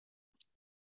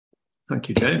Thank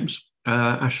you, James.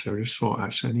 Ashley, I just thought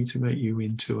I need to make you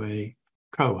into a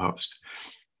co-host.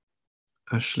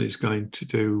 Ashley's going to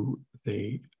do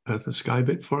the Earth and Sky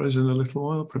bit for us in a little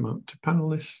while, promote to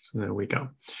panelists. There we go.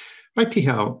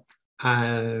 Righty-ho.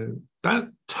 About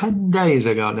 10 days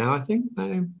ago now, I think,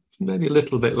 maybe a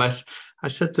little bit less, I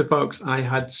said to folks I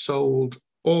had sold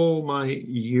all my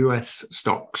US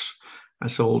stocks. I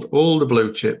sold all the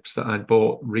blue chips that I'd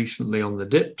bought recently on the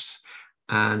dips.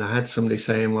 And I had somebody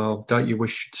saying, well, don't you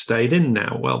wish you'd stayed in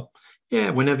now? Well, yeah,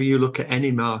 whenever you look at any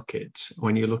market,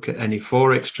 when you look at any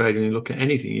Forex trading, you look at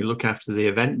anything, you look after the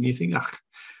event and you think,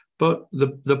 But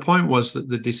the point was that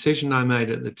the decision I made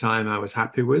at the time I was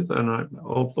happy with, and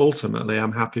ultimately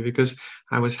I'm happy because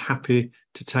I was happy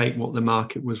to take what the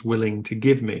market was willing to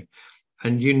give me.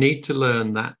 And you need to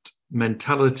learn that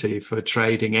mentality for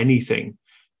trading anything,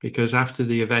 because after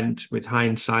the event, with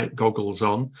hindsight goggles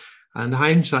on, and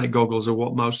hindsight goggles are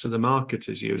what most of the market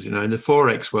is using. In the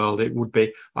Forex world, it would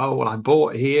be, oh, well, I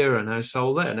bought here and I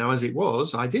sold there. Now, as it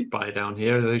was, I did buy down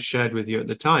here, as I shared with you at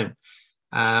the time.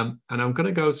 And I'm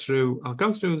going to I'll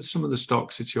go through some of the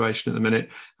stock situation in a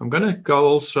minute. I'm going to go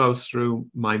also through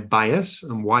my bias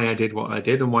and why I did what I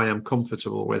did and why I'm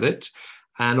comfortable with it.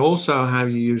 And also how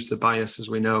you use the bias, as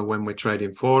we know, when we're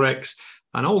trading Forex.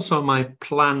 And also my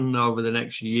plan over the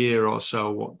next year or so,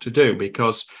 what to do,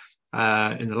 because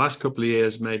in the last couple of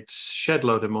years made shed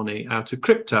load of money out of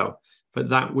crypto, but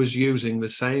that was using the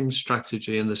same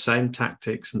strategy and the same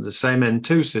tactics and the same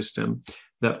N2 system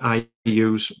that I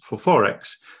use for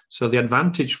Forex. So the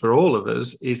advantage for all of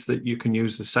us is that you can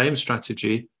use the same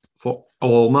strategy for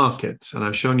all markets. And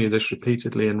I've shown you this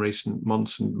repeatedly in recent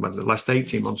months, and well, the last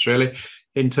 18 months really,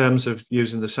 in terms of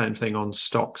using the same thing on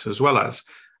stocks as well as.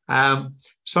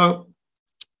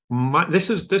 This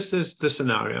is the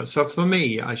scenario. So for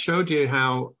me, I showed you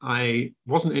how I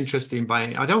wasn't interested in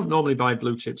buying. I don't normally buy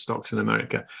blue chip stocks in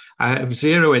America. I have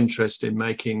zero interest in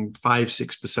making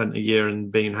 5-6% a year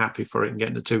and being happy for it and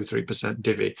getting a 2-3%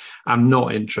 divvy. I'm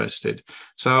not interested.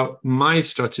 So my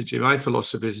strategy, my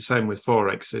philosophy is the same with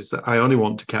Forex, is that I only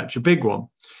want to catch a big one.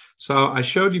 So I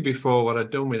showed you before what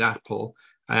I'd done with Apple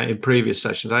in previous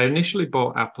sessions. I initially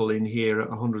bought Apple in here at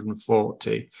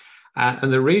 140.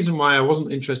 And the reason why I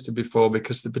wasn't interested before,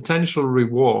 because the potential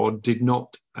reward did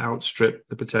not outstrip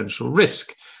the potential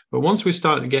risk. But once we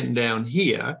started getting down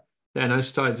here, then I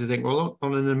started to think, well,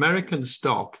 on an American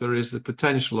stock, there is the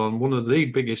potential on one of the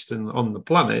biggest on the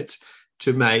planet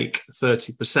to make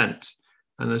 30%.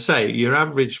 And I say, your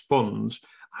average fund,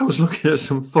 I was looking at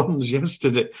some funds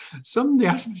yesterday. Somebody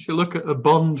asked me to look at a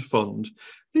bond fund.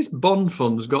 This bond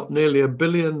fund's got nearly $1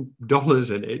 billion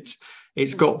in it.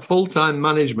 It's got full-time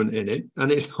management in it,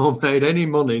 and it's not made any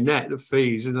money net of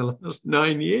fees in the last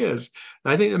 9 years.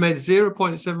 I think they made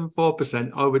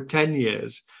 0.74% over 10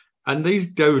 years. And these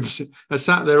dudes are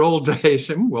sat there all day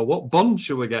saying, well, what bond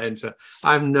should we get into?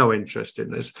 I have no interest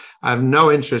in this. I have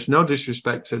no interest, no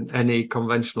disrespect to any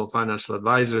conventional financial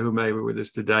advisor who may be with us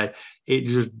today. It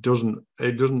just doesn't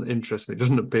interest me. It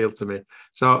doesn't appeal to me.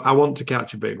 So I want to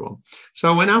catch a big one.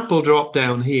 So when Apple dropped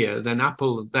down here, then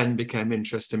Apple then became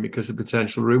interesting because of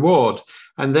potential reward.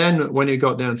 And then when it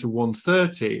got down to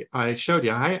 130, I showed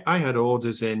you, I had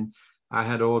orders in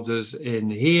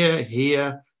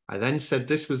here. I then said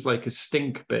this was like a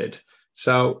stink bid.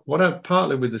 So what I've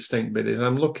partly with the stink bid is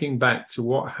I'm looking back to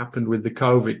what happened with the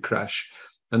COVID crash.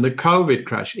 And the COVID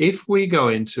crash, if we go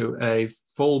into a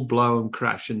full-blown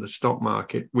crash in the stock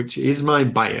market, which is my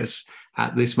bias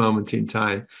at this moment in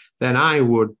time, then I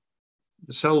would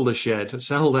sell the shed,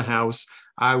 sell the house.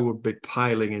 I would be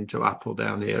piling into Apple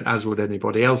down here, as would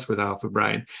anybody else with half a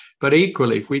brain. But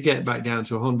equally, if we get back down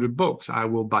to $100, I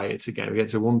will buy it again. We get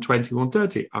to 120,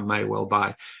 130, I may well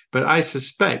buy. But I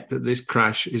suspect that this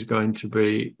crash is going to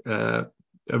be a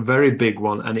very big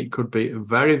one, and it could be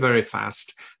very, very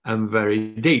fast and very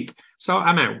deep. So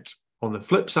I'm out. On the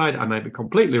flip side, I may be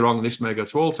completely wrong. This may go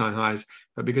to all-time highs,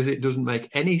 but because it doesn't make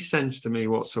any sense to me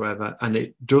whatsoever, and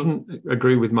it doesn't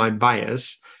agree with my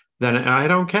bias, then I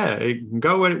don't care. It can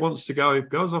go where it wants to go. If it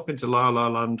goes off into la la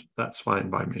land, that's fine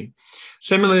by me.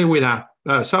 Similarly with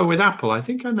Apple, I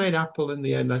think I made Apple in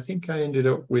the end. I think I ended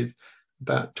up with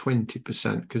about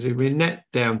 20% because if we net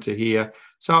down to here,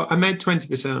 so I made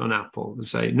 20% on Apple.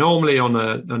 Say normally on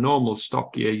a normal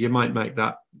stock year, you might make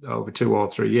that over 2 or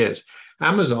 3 years.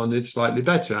 Amazon did slightly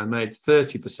better. I made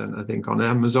 30%, I think, on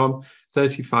Amazon,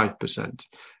 35%.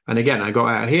 And again, I got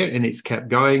out here and it's kept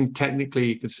going. Technically,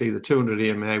 you could see the 200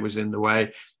 EMA was in the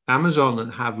way. Amazon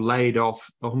have laid off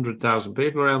 100,000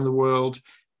 people around the world.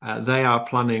 They are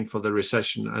planning for the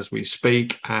recession as we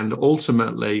speak. And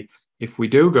ultimately, if we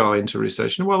do go into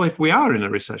recession, well, if we are in a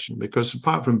recession, because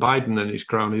apart from Biden and his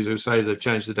cronies who say they've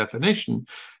changed the definition,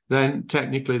 then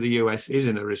technically the US is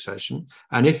in a recession.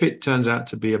 And if it turns out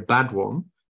to be a bad one,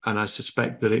 and I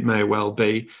suspect that it may well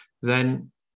be,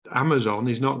 then Amazon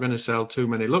is not going to sell too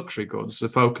many luxury goods. The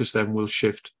focus then will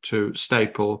shift to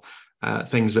staple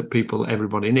things that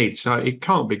everybody needs. So it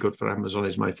can't be good for Amazon,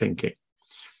 is my thinking.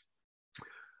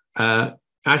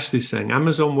 Ashley's saying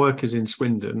Amazon workers in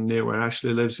Swindon, near where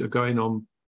Ashley lives, are going on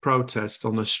protest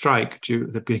on a strike due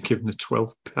they've been given a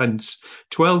 12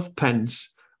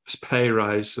 pence pay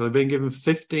rise. So they've been given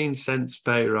 15 cents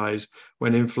pay rise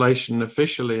when inflation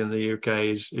officially in the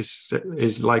UK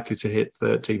is likely to hit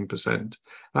 13%.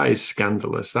 That is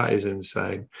scandalous. That is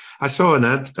insane. I saw an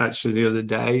ad actually the other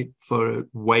day for a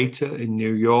waiter in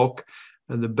New York,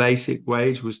 and the basic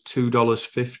wage was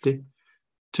 $2.50.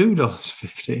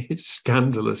 $2.50. It's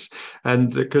scandalous.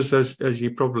 And because as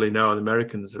you probably know, the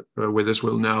Americans that are with us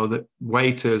will know that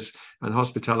waiters and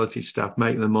hospitality staff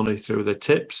make their money through their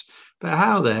tips. But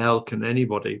how the hell can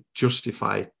anybody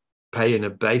justify paying a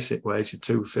basic wage of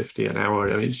 $2.50 an hour?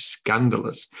 I mean, it's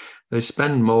scandalous. They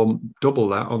spend double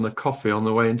that on the coffee on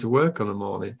the way into work on the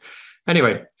morning.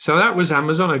 Anyway, so that was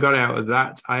Amazon. I got out of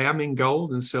that. I am in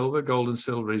gold and silver. Gold and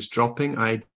silver is dropping.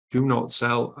 I do not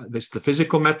sell the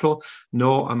physical metal,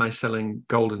 nor am I selling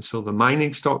gold and silver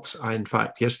mining stocks. In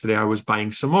fact, yesterday I was buying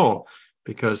some more,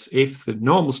 because if the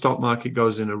normal stock market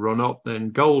goes in a run up,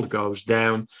 then gold goes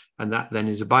down, and that then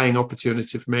is a buying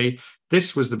opportunity for me.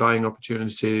 This was the buying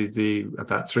opportunity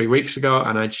about 3 weeks ago,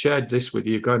 and I'd shared this with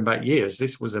you going back years.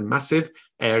 This was a massive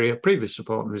area, previous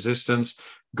support and resistance.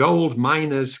 Gold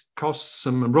miners cost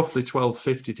some roughly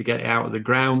 $12.50 to get it out of the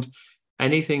ground.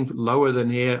 Anything lower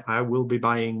than here, I will be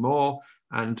buying more.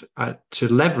 And to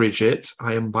leverage it,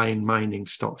 I am buying mining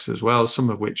stocks as well,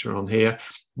 some of which are on here.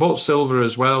 Bought silver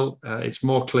as well. It's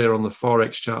more clear on the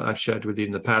Forex chart I've shared with you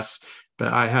in the past,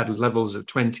 but I had levels of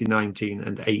 2019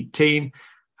 and 18.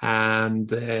 And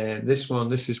this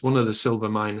is one of the silver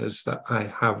miners that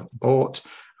I have bought.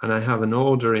 And I have an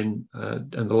order in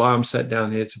an alarm set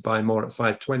down here to buy more at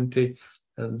 520.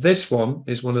 And this one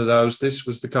is one of those. This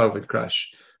was the COVID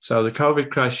crash. So the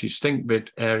COVID crash, your stink bid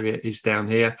area is down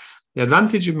here. The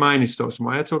advantage of mining stocks, and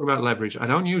why I talk about leverage, I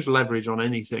don't use leverage on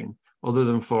anything other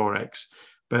than Forex,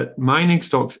 but mining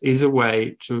stocks is a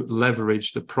way to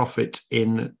leverage the profit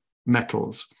in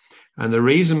metals. And the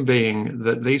reason being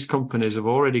that these companies have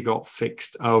already got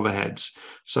fixed overheads.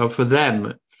 So for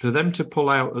them to pull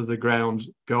out of the ground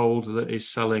gold that is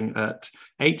selling at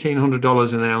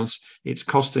 $1,800 an ounce, it's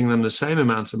costing them the same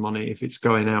amount of money if it's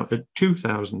going out at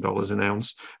 $2,000 an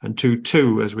ounce, and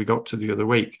 2.2 as we got to the other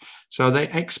week. So they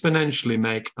exponentially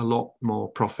make a lot more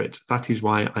profit. That is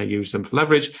why I use them for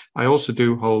leverage. I also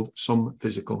do hold some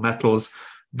physical metals.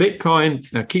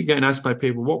 Bitcoin, I keep getting asked by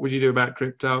people, what would you do about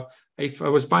crypto? If I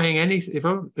was buying if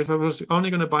I was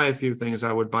only going to buy a few things,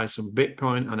 I would buy some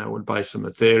Bitcoin and I would buy some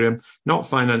Ethereum. Not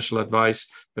financial advice.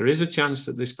 There is a chance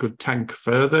that this could tank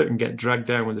further and get dragged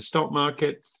down with the stock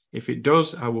market. If it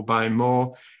does, I will buy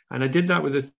more. And I did that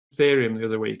with Ethereum the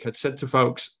other week. I'd said to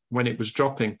folks when it was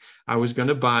dropping, I was going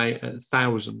to buy at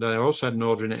 1,000. I also had an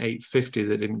order in at 850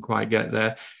 that didn't quite get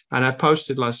there. And I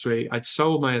posted last week, I'd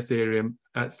sold my Ethereum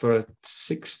for a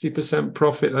 60%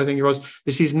 profit, I think it was.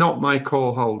 This is not my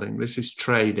core holding. This is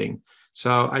trading.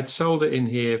 So I'd sold it in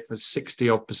here for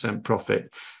 60%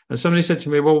 profit. And somebody said to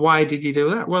me, well, why did you do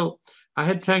that? Well, I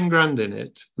had 10 grand in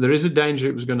it. There is a danger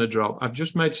it was going to drop. I've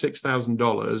just made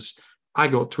 $6,000. I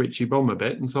got twitchy bum a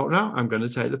bit and thought, no, I'm going to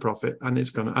take the profit and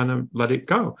and let it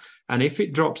go. And if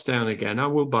it drops down again, I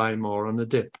will buy more on the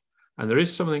dip. And there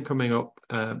is something coming up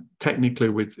technically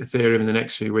with Ethereum in the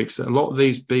next few weeks that a lot of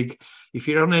these big, if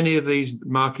you're on any of these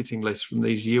marketing lists from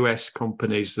these US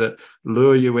companies that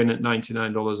lure you in at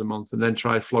 $99 a month and then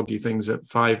try flog you things at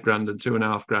 $5 grand and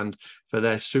 $2.5 grand for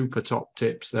their super top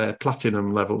tips, their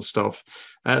platinum level stuff.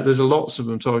 There's lots of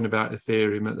them talking about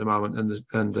Ethereum at the moment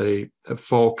and the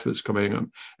fork that's coming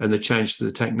on and the change to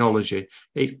the technology.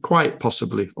 It quite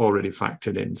possibly already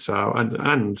factored in. So,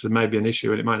 and there may be an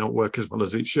issue and it might not work as well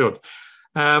as it should.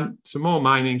 Some more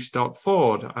mining stock.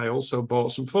 Ford. I also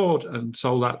bought some Ford and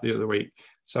sold that the other week.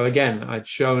 So again, I'd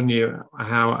shown you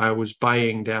how I was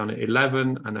buying down at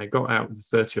 11 and I got out with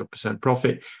 30%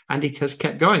 profit, and it has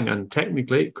kept going. And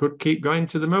technically it could keep going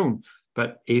to the moon.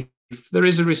 But if there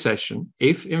is a recession,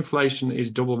 if inflation is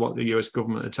double what the US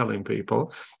government are telling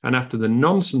people, and after the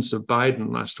nonsense of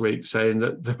Biden last week saying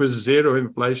that there was zero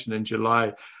inflation in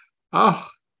July, oh,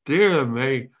 dear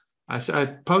me. I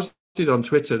posted on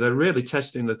Twitter, they're really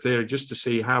testing the theory just to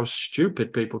see how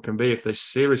stupid people can be if they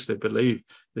seriously believe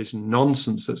this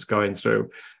nonsense that's going through.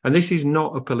 And this is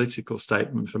not a political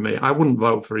statement for me. I wouldn't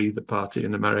vote for either party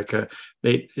in America.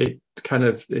 It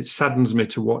saddens me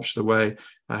to watch the way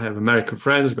I have American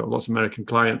friends, I've got lots of American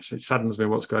clients. It saddens me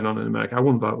what's going on in America. I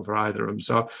wouldn't vote for either of them.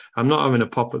 So I'm not having a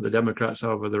pop at the Democrats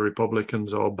over the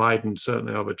Republicans or Biden,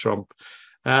 certainly over Trump.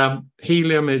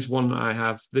 Helium is one I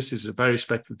have. This is a very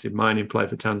speculative mining play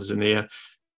for Tanzania.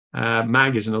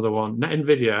 MAG is another one.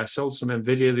 NVIDIA, I sold some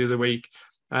NVIDIA the other week.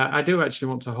 I do actually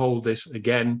want to hold this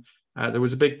again. There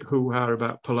was a big hoo-ha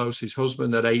about Pelosi's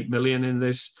husband at 8 million in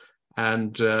this.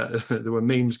 And there were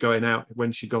memes going out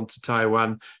when she'd gone to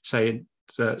Taiwan saying,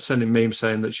 sending memes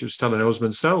saying that she was telling her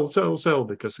husband, sell, sell, sell,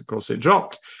 because of course it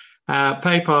dropped.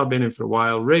 PayPal, been in for a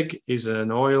while. Rig is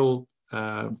an oil,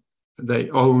 they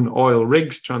own oil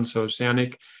rigs,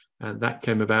 transoceanic, and that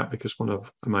came about because one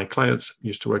of my clients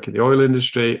used to work in the oil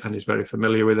industry and is very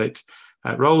familiar with it.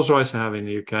 Rolls-Royce I have in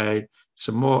the UK.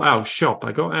 Some more, Shop.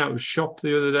 I got out of Shop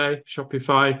the other day,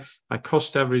 Shopify. I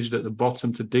cost averaged at the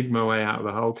bottom to dig my way out of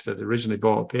a hole because I'd originally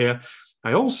bought up here.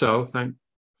 I also,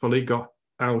 thankfully, got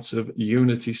out of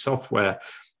Unity Software.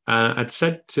 I'd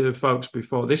said to folks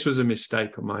before, this was a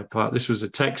mistake on my part. This was a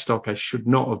tech stock I should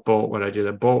not have bought what I did.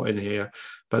 I bought in here,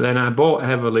 but then I bought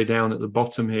heavily down at the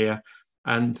bottom here.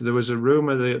 And there was a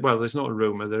rumor that, well, there's not a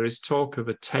rumor. There is talk of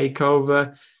a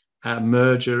takeover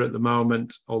merger at the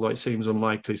moment, although it seems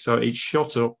unlikely. So it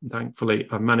shot up. Thankfully,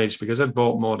 I managed because I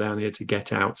bought more down here to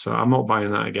get out. So I'm not buying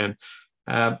that again.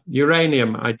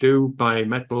 Uranium, I do buy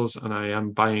metals and I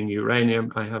am buying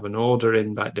uranium. I have an order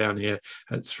in back down here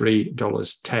at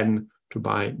 $3.10 to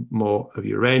buy more of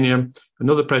uranium.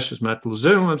 Another precious metal,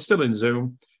 Zoom, I'm still in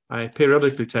Zoom. I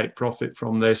periodically take profit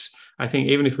from this. I think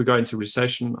even if we go into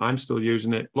recession, I'm still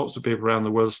using it. Lots of people around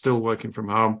the world still working from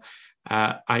home.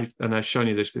 I've shown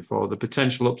you this before. The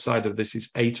potential upside of this is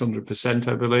 800%,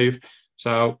 I believe.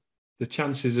 So the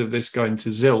chances of this going to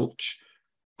zilch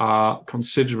are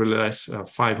considerably less,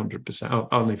 500%,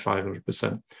 only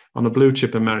 500% on a blue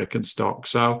chip American stock.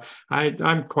 So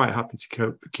I'm quite happy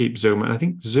to keep Zoom. And I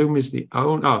think Zoom is the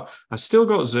only, I've still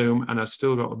got Zoom and I've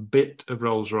still got a bit of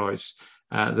Rolls-Royce.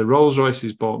 The Rolls-Royce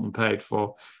is bought and paid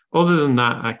for. Other than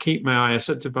that, I keep my eye. I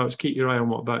said to folks, keep your eye on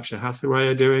what Berkshire Hathaway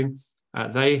are doing.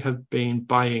 They have been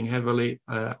buying heavily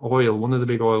oil, one of the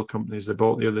big oil companies they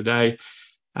bought the other day.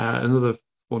 Another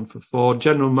one for Ford.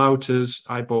 General Motors,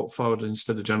 I bought Ford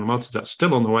instead of General Motors. That's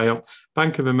still on the way up.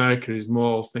 Bank of America is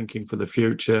more thinking for the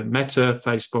future. Meta,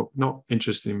 Facebook, not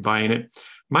interested in buying it.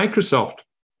 Microsoft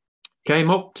came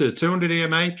up to 200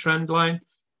 EMA trend line.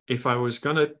 If I was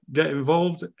going to get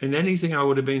involved in anything, I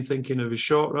would have been thinking of a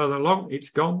short rather long. It's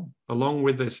gone along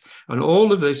with this. And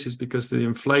all of this is because of the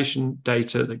inflation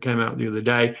data that came out the other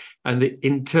day and the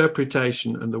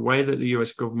interpretation and the way that the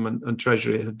US government and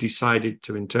Treasury have decided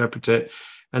to interpret it.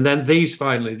 And then these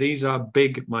are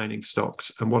big mining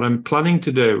stocks. And what I'm planning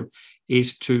to do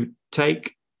is to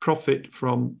take profit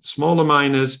from smaller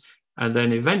miners and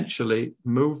then eventually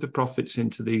move the profits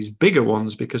into these bigger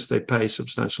ones because they pay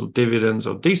substantial dividends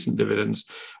or decent dividends.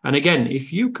 And again,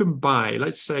 if you can buy,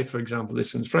 let's say, for example,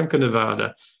 this one's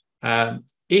Franco-Nevada.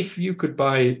 If you could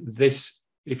buy this,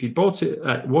 if you bought it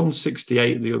at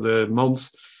 168 the other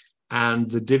month and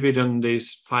the dividend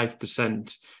is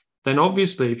 5%, then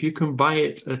obviously if you can buy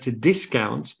it at a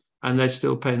discount and they're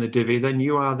still paying the divvy, then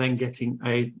you are then getting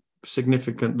a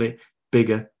significantly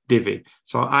bigger divvy.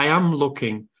 So I am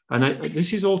looking, and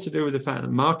this is all to do with the fact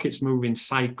that markets move in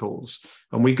cycles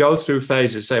and we go through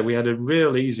phases. Say we had a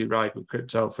real easy ride with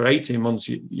crypto for 18 months.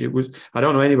 I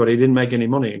don't know anybody who didn't make any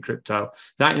money in crypto.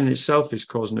 That in itself is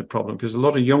causing a problem because a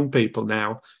lot of young people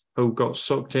now who got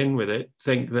sucked in with it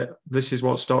think that this is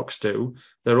what stocks do.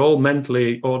 They're all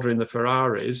mentally ordering the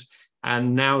Ferraris,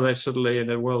 and now they're suddenly in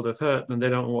a world of hurt and they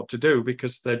don't know what to do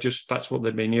because that's what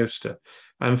they've been used to.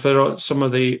 And for some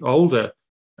of the older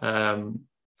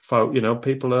folk,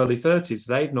 people early 30s,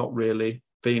 they've not really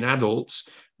been adults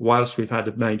whilst we've had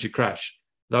a major crash.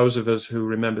 Those of us who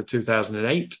remember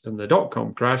 2008 and the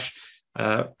dot-com crash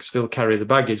still carry the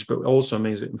baggage, but also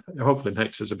means it hopefully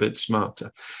makes us a bit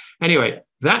smarter. Anyway,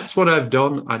 that's what I've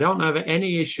done. I don't have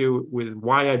any issue with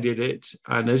why I did it.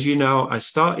 And as you know, I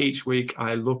start each week,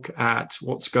 I look at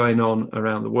what's going on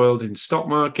around the world in stock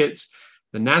markets.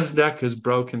 The NASDAQ has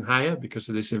broken higher because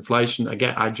of this inflation.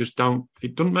 Again,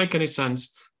 it doesn't make any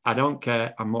sense. I don't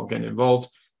care. I'm not getting involved.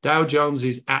 Dow Jones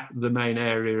is at the main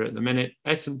area at the minute.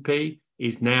 S&P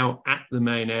is now at the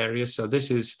main area. So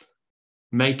this is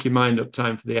make your mind up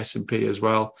time for the S&P as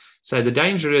well. So the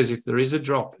danger is if there is a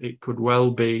drop, it could well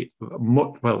be,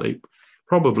 it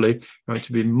probably going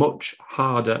to be much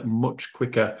harder, much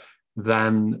quicker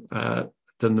than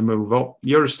the move up.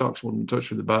 Euro stocks wouldn't touch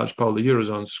with the barge pole. The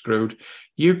Eurozone's screwed.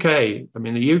 UK, I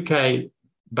mean, the UK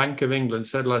Bank of England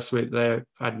said last week they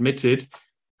admitted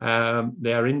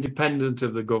they are independent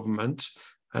of the government,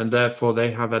 and therefore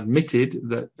they have admitted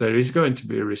that there is going to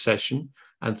be a recession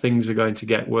and things are going to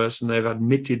get worse. And they've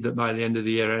admitted that by the end of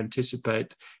the year,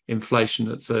 anticipate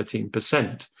inflation at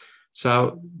 13%.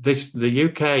 So the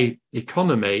UK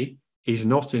economy is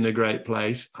not in a great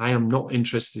place. I am not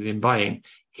interested in buying.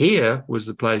 Here was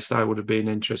the place I would have been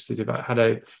interested if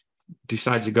I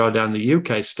decided to go down the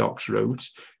UK stocks route.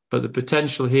 But the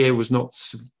potential here was not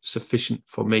sufficient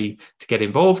for me to get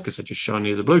involved, because I just shown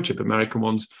you the blue chip American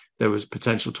ones. There was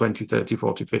potential 20, 30,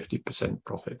 40, 50%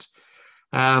 profit.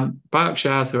 Berkshire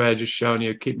Hathaway, I just shown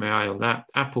you, keep my eye on that.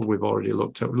 Apple, we've already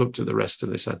looked at the rest of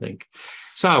this, I think.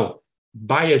 So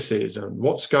biases and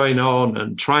what's going on,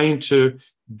 and trying to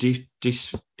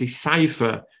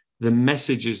decipher the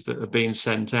messages that are being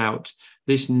sent out.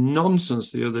 This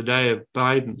nonsense the other day of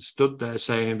Biden stood there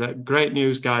saying that, great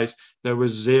news, guys, there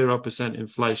was 0%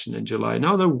 inflation in July.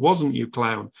 No, there wasn't, you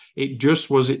clown. It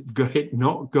just was, it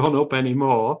not gone up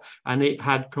anymore, and it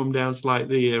had come down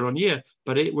slightly year on year,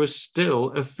 but it was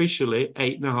still officially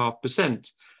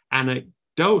 8.5%.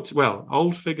 Well,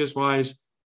 old figures wise,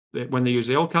 when they use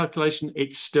the old calculation,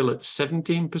 it's still at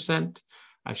 17%.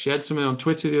 I shared something on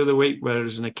Twitter the other week where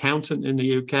there's an accountant in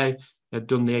the UK had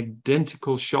done the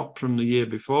identical shop from the year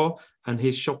before, and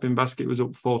his shopping basket was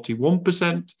up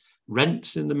 41%.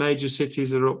 Rents in the major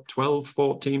cities are up 12,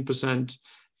 14%.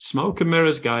 Smoke and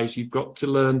mirrors, guys. You've got to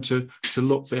learn to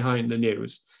look behind the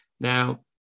news. Now,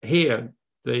 here,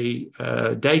 the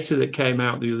data that came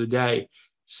out the other day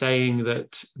saying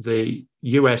that the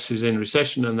US is in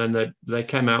recession, and then they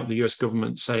came out, the US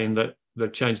government, saying that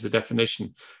they've changed the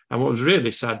definition. And what was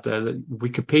really sad there, that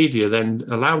Wikipedia then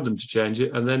allowed them to change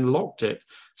it and then locked it.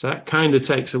 So that kind of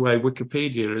takes away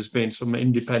Wikipedia as being some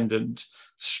independent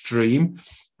stream.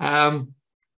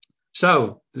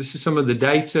 So this is some of the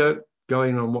data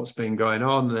going on, what's been going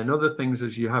on. And then other things,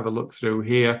 as you have a look through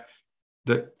here,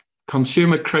 that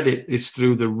consumer credit is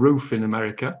through the roof in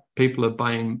America. People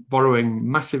are borrowing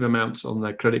massive amounts on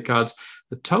their credit cards.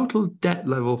 The total debt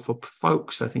level for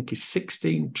folks, I think, is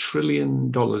 $16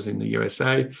 trillion in the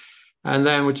USA. And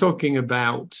then we're talking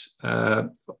about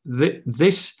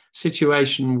this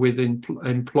situation with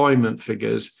employment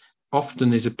figures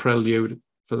often is a prelude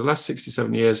for the last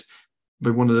 67 years,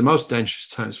 but one of the most dangerous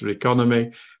times for the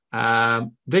economy.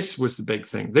 This was the big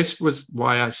thing. This was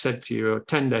why I said to you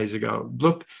 10 days ago,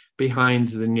 look behind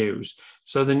the news.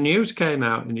 So the news came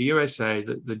out in the USA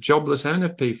that the jobless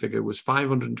NFP figure was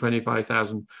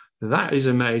 525,000. That is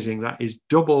amazing. That is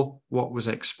double what was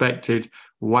expected.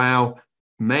 Wow,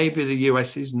 maybe the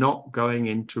US is not going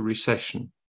into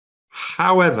recession.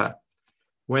 However,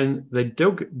 when they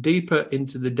dug deeper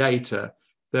into the data,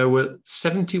 there were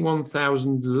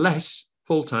 71,000 less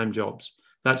full-time jobs.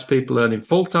 That's people earning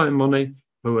full-time money,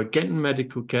 who are getting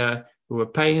medical care, who are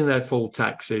paying their full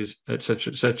taxes,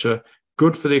 etc., etc.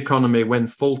 Good for the economy when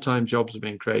full-time jobs are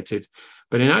being created.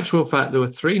 But in actual fact, there were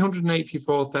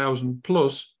 384,000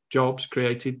 plus jobs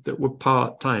created that were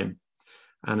part-time.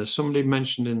 And as somebody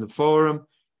mentioned in the forum,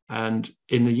 and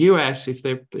in the US,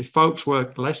 if folks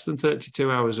work less than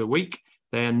 32 hours a week,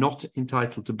 they are not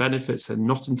entitled to benefits, they're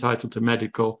not entitled to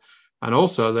medical. And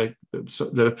also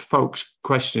the folks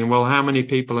questioning, well, how many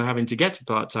people are having to get a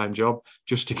part-time job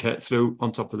just to get through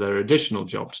on top of their additional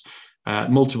jobs?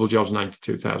 Multiple jobs,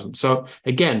 92,000. So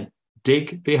again,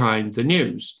 dig behind the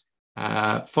news.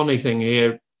 Funny thing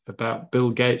here about Bill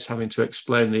Gates having to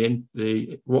explain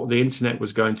what the internet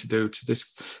was going to do to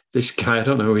this guy. I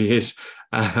don't know who he is.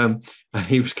 And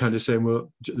he was kind of saying,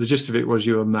 well, the gist of it was,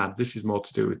 you were mad. This is more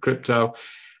to do with crypto.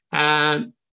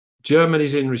 And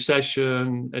Germany's in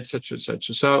recession, etc.,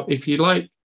 etc. So if you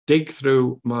like, dig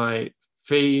through my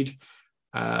feed.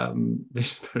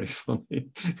 This is very funny.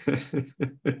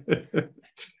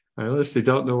 I honestly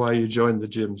don't know why you joined the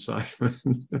gym,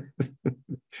 Simon.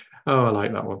 Oh, I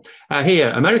like that one. Here,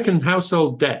 American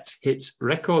household debt hits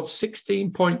record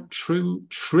 $16.2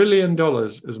 trillion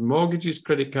as mortgages,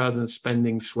 credit cards, and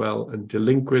spending swell, and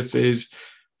delinquencies.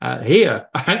 Here,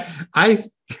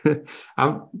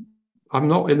 I'm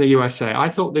not in the USA. I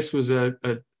thought this was a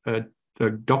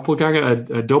doppelganger,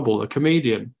 a double, a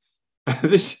comedian.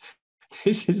 This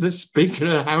is the Speaker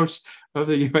of the House of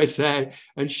the USA,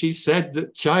 and she said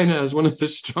that China is one of the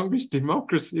strongest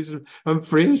democracies and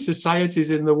freest societies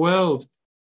in the world.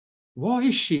 What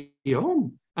is she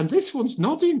on? And this one's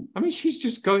nodding. I mean, she's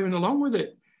just going along with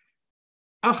it.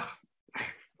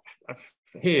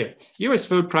 here, US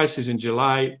food prices in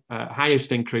July,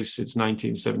 highest increase since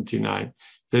 1979.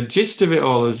 The gist of it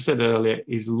all, as I said earlier,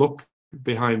 is look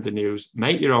behind the news,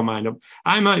 make your own mind up.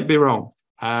 I might be wrong.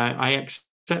 I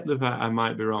accept the fact I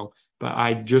might be wrong, but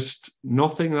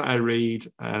nothing that I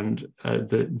read and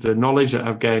the knowledge that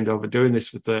I've gained over doing this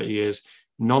for 30 years,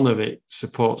 none of it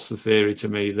supports the theory to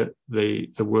me that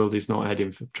the world is not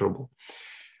heading for trouble.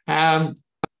 Another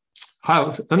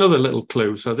little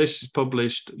clue. So this is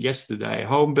published yesterday.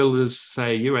 Home builders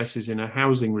say US is in a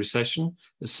housing recession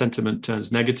as sentiment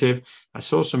turns negative. I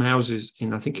saw some houses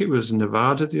in, I think it was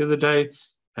Nevada the other day,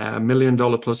 $1 million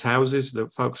plus houses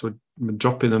that folks were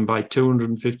dropping them by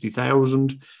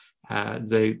 250,000.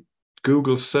 The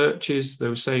Google searches, they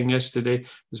were saying yesterday,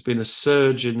 there's been a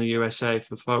surge in the USA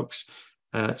for folks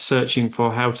searching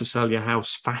for how to sell your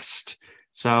house fast.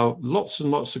 So lots and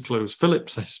lots of clues. Phil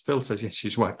says, yes,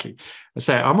 she's wacky. I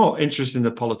say, I'm not interested in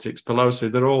the politics.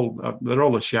 Pelosi, they're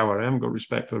all a shower. I haven't got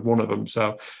respect for one of them.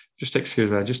 So just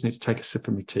excuse me. I just need to take a sip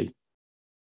of my tea.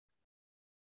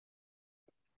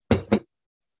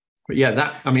 But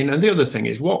yeah, and the other thing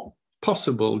is, what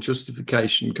possible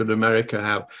justification could America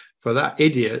have for that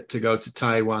idiot to go to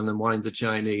Taiwan and wind the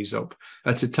Chinese up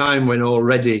at a time when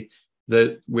already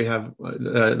that we have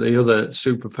the other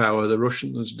superpower, the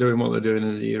Russians, doing what they're doing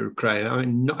in the Ukraine? I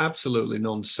mean, absolutely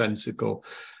nonsensical.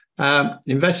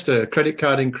 Investor credit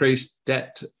card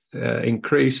debt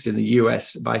increased in the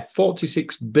US by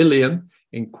 46 billion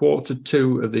in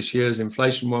Q2 of this year as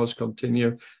inflation woes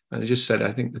continue. And I just said,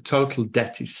 I think the total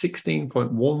debt is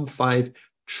 $16.15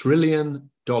 trillion.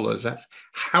 That's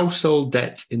household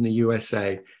debt in the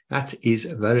USA. That is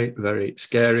very, very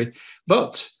scary.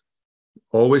 But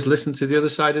always listen to the other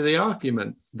side of the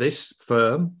argument. This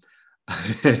firm,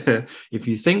 if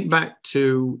you think back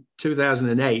to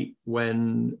 2008,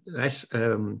 when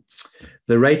the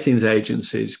ratings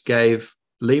agencies gave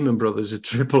Lehman Brothers a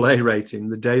AAA rating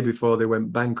the day before they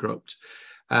went bankrupt,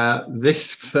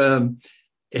 this firm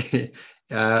is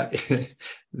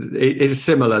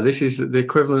similar. This is the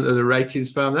equivalent of the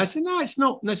ratings firm. And I say, no, it's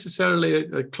not necessarily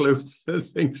a clue that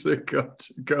things have got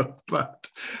to go bad.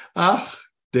 Ah,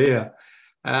 dear.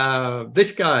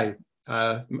 This guy,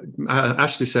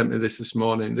 Ashley sent me this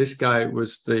morning. This guy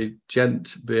was the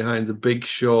gent behind The Big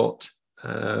Short,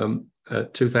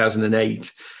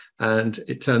 2008. And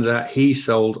it turns out he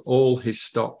sold all his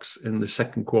stocks in the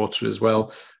second quarter as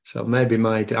well. So maybe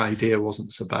my idea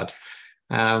wasn't so bad.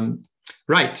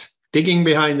 Right, digging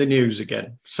behind the news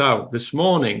again. So this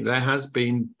morning, there has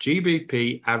been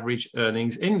GBP average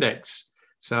earnings index.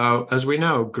 So as we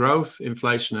know, growth,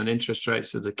 inflation and interest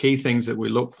rates are the key things that we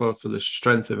look for the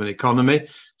strength of an economy.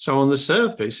 So on the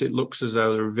surface, it looks as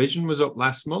though the revision was up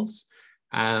last month.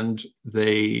 And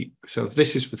so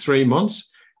this is for 3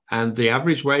 months. And the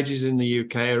average wages in the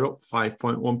UK are up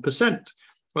 5.1%.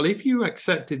 Well, if you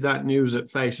accepted that news at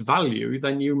face value,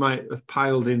 then you might have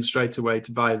piled in straight away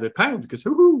to buy the pound because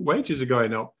wages are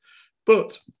going up.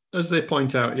 But as they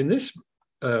point out in this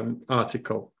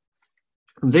article,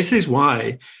 this is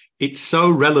why it's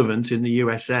so relevant in the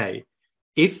USA.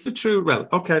 If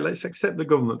let's accept the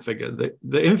government figure.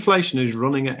 The inflation is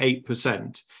running at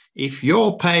 8%. If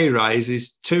your pay rise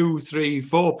is 2, 3,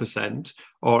 4%,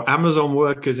 or Amazon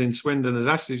workers in Swindon, as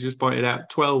Ashley's just pointed out,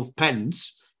 12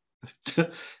 pence,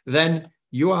 then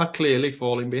you are clearly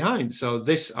falling behind. So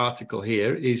this article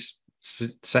here is,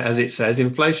 as it says,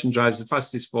 inflation drives the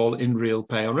fastest fall in real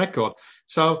pay on record.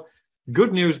 So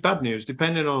good news, bad news,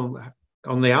 depending on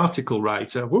the article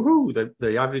writer.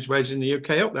 The average wage in the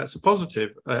UK up, that's a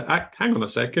positive. Hang on a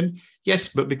second. Yes,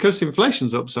 but because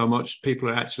inflation's up so much, people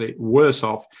are actually worse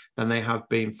off than they have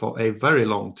been for a very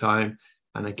long time.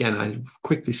 And again, I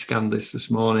quickly scanned this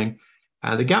morning.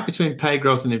 The gap between pay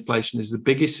growth and inflation is the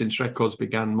biggest since records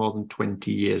began more than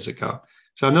 20 years ago.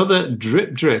 So another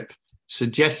drip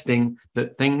suggesting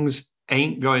that things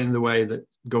ain't going the way that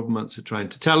governments are trying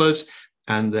to tell us.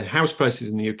 And the house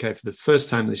prices in the UK for the first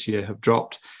time this year have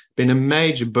dropped. Been a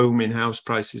major boom in house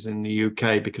prices in the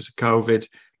UK because of COVID.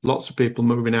 Lots of people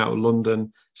moving out of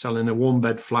London, selling a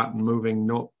 1-bed flat and moving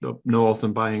up north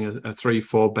and buying a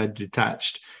 3-4 bed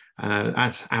detached,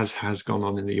 as has gone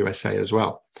on in the USA as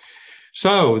well.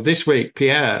 So this week,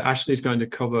 Ashley's going to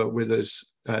cover with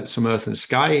us some Earth and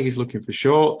Sky. He's looking for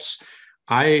shorts.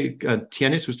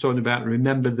 Tienis was talking about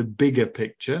remember the bigger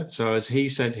picture. So as he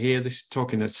said here, this is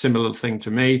talking a similar thing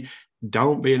to me.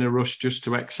 Don't be in a rush just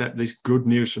to accept this good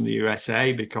news from the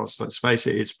USA because let's face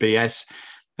it, it's BS.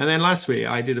 And then last week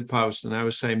I did a post and I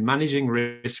was saying managing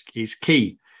risk is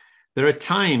key. There are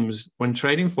times when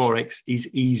trading Forex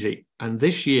is easy. And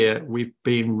this year we've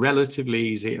been relatively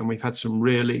easy and we've had some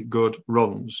really good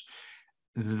runs.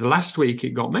 the last week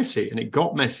it got messy, and it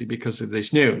got messy because of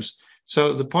this news.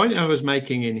 So the point I was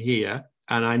making in here,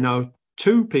 and I know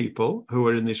two people who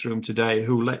are in this room today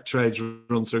who let trades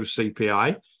run through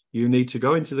CPI. You need to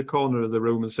go into the corner of the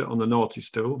room and sit on the naughty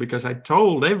stool, because I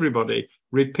told everybody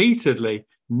repeatedly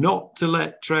not to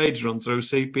let trades run through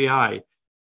CPI.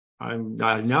 I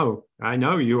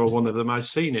know you are one of them. I've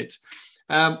seen it.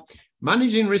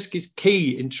 Managing risk is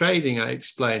key in trading, I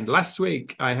explained. Last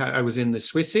week, I was in the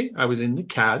Swissy, I was in the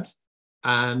CAD,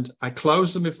 and I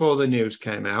closed them before the news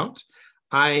came out.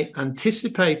 I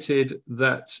anticipated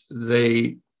that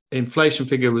the inflation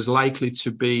figure was likely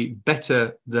to be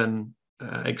better than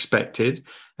expected.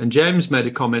 And James made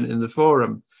a comment in the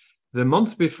forum. The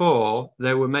month before,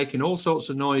 they were making all sorts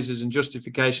of noises and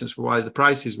justifications for why the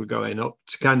prices were going up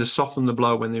to kind of soften the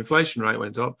blow when the inflation rate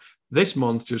went up. This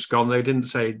month just gone, they didn't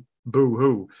say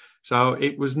boo-hoo. So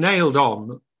it was nailed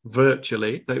on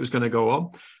virtually that it was going to go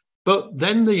up. But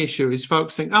then the issue is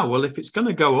folks think, oh, well, if it's going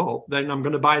to go up, then I'm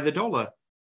going to buy the dollar.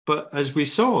 But as we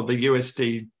saw, the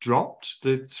USD dropped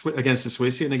against the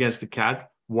Swissy and against the CAD.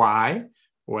 Why?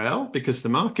 Well, because the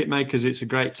market makers, it's a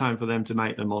great time for them to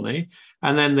make the money.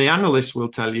 And then the analysts will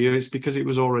tell you it's because it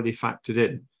was already factored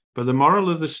in. But the moral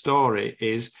of the story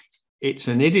is it's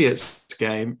an idiot's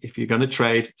game if you're going to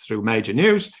trade through major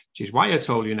news, which is why I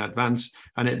told you in advance.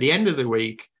 And at the end of the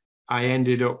week, I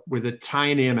ended up with a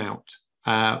tiny amount,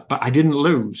 but I didn't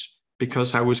lose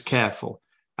because I was careful.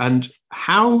 And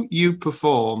how you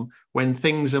perform when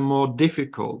things are more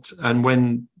difficult and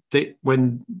when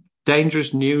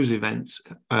dangerous news events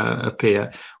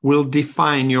appear will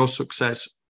define your success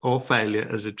or failure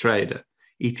as a trader.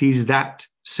 It is that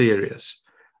serious.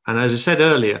 And as I said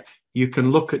earlier, you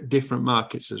can look at different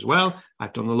markets as well.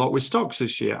 I've done a lot with stocks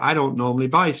this year. I don't normally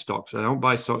buy stocks. I don't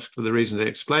buy stocks for the reasons I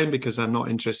explained, because I'm not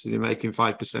interested in making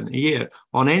 5% a year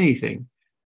on anything.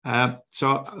 And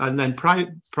then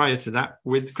prior to that,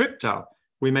 with crypto,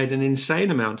 we made an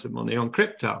insane amount of money on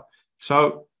crypto.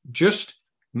 So just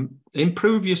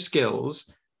improve your skills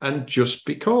and just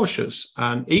be cautious.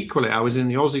 And equally, I was in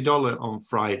the Aussie dollar on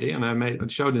Friday, and I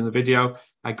showed in the video,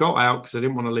 I got out because I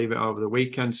didn't want to leave it over the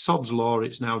weekend. Sod's law,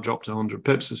 it's now dropped 100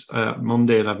 pips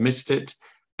Monday, and I've missed it.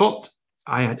 But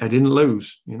I didn't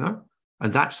lose,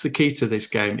 And that's the key to this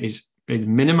game, is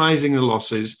in minimizing the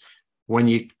losses. When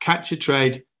you catch a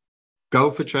trade,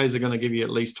 go for trades that are going to give you at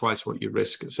least twice what you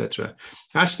risk, etc.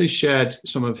 Ashley shared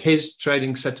some of his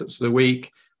trading setups of the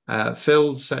week.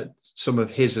 Phil set some of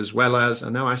his as well as. I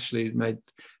know Ashley made,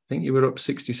 I think you were up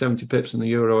 60, 70 pips in the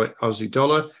euro Aussie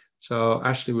dollar. So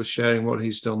Ashley was sharing what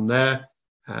he's done there.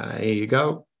 Here you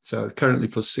go. So currently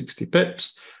plus 60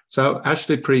 pips. So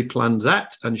Ashley pre-planned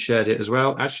that and shared it as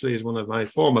well. Ashley is one of my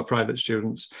former private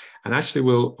students, and Ashley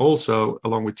will also,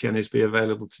 along with Tianis, be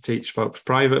available to teach folks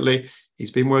privately.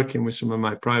 He's been working with some of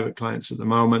my private clients at the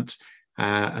moment,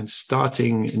 and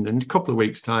starting in a couple of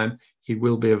weeks' time, he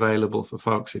will be available for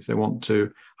folks if they want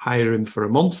to hire him for a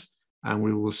month, and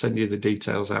we will send you the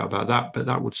details out about that. But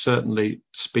that would certainly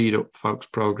speed up folks'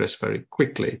 progress very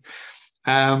quickly.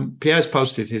 Pierre's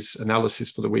posted his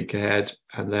analysis for the week ahead,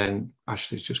 and then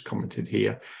Ashley's just commented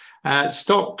here.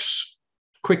 Stocks,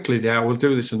 quickly now, we'll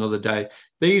do this another day.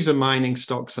 These are mining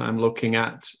stocks that I'm looking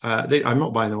at. I'm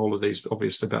not buying all of these,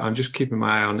 obviously, but I'm just keeping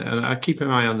my eye on, and I keep an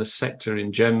eye on the sector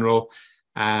in general.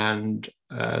 And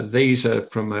these are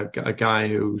from a guy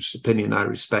whose opinion I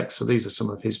respect. So these are some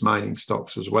of his mining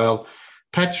stocks as well.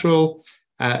 Petrol,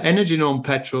 energy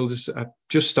non-petrol, I've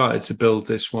just started to build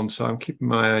this one. So I'm keeping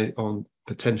my eye on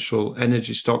potential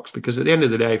energy stocks, because at the end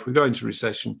of the day, if we go into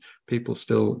recession, people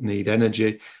still need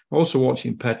energy. I'm also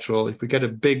watching petrol. If we get a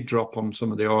big drop on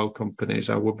some of the oil companies,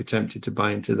 I would be tempted to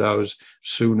buy into those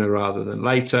sooner rather than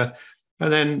later.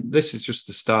 And then this is just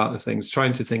the start of things,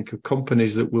 trying to think of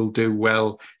companies that will do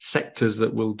well, sectors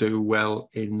that will do well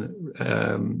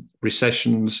in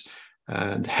recessions.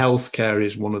 And healthcare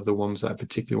is one of the ones that I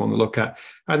particularly want to look at.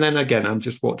 And then again, I'm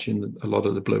just watching a lot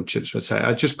of the blue chips.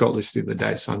 I just got this the other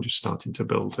day, so I'm just starting to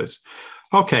build this.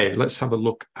 Okay, let's have a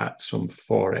look at some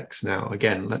Forex now.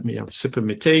 Again, let me have a sip of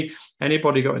my tea.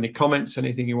 Anybody got any comments,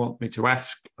 anything you want me to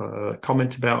ask,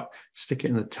 comment about? Stick it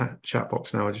in the chat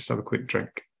box now. I'll just have a quick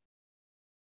drink.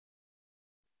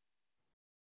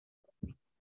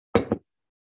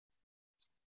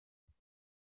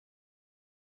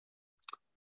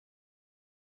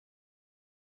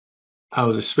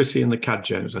 Oh, the Swissy and the CAD,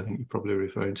 James, I think you're probably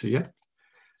referring to, yeah.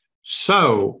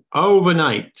 So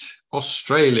overnight,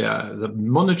 Australia, the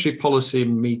monetary policy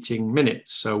meeting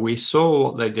minutes. So we saw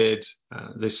what they did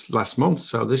this last month.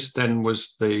 So this then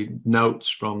was the notes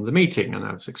from the meeting. And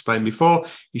I've explained before,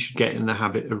 you should get in the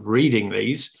habit of reading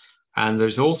these. And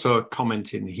there's also a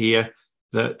comment in here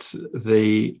that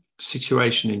the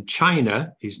situation in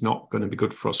China is not going to be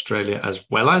good for Australia as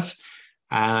well as.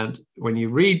 And when you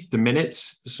read the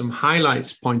minutes, there's some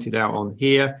highlights pointed out on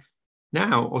here.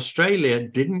 Now, Australia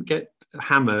didn't get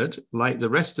hammered like the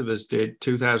rest of us did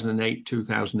 2008,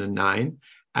 2009,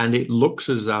 and it looks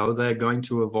as though they're going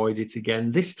to avoid it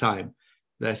again this time.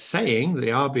 They're saying, the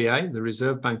RBA, the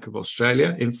Reserve Bank of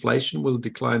Australia, inflation will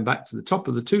decline back to the top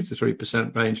of the 2 to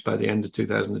 3% range by the end of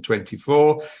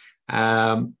 2024.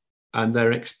 And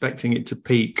they're expecting it to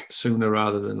peak sooner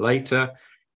rather than later.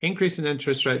 Increase in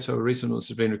interest rates over recent months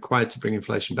has been required to bring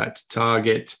inflation back to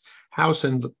target. House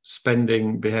and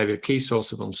spending behavior, key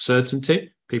source of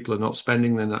uncertainty. People are not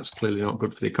spending, then that's clearly not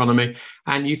good for the economy.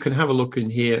 And you can have a look in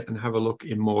here and have a look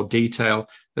in more detail.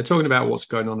 They're talking about what's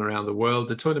going on around the world.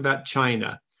 They're talking about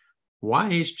China. Why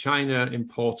is China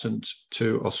important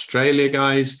to Australia,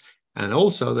 guys? And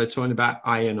also they're talking about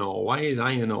iron ore. Why is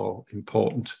iron ore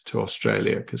important to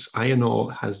Australia? Because iron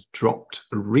ore has dropped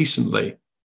recently.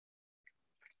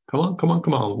 Come on, come on,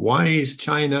 come on. Why is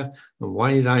China and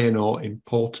why is iron ore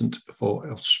important for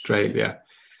Australia?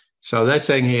 So they're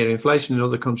saying here, inflation in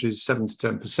other countries is 7 to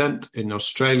 10%. In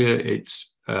Australia,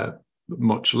 it's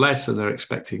much less, and they're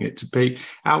expecting it to peak.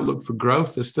 Outlook for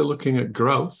growth, they're still looking at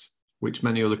growth, which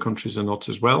many other countries are not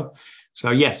as well. So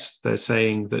yes, they're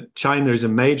saying that China is a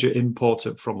major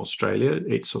importer from Australia.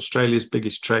 It's Australia's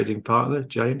biggest trading partner.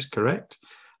 James, correct?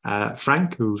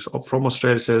 Frank, who's from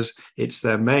Australia, says it's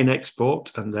their main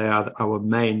export and they are our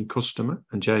main customer.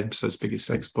 And James says biggest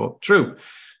export. True.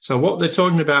 So what they're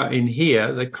talking about in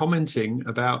here, they're commenting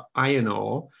about iron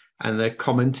ore and they're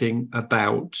commenting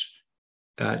about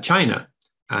China.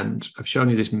 And I've shown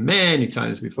you this many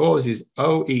times before. This is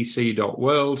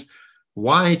oec.world.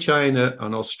 Why China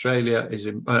and Australia is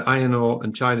iron ore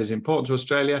and China is important to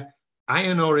Australia.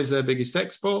 Iron ore is their biggest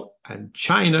export and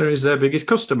China is their biggest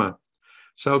customer.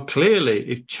 So clearly,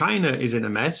 if China is in a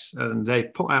mess, and they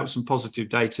put out some positive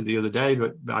data the other day,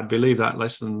 but I believe that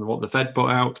less than what the Fed put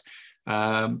out.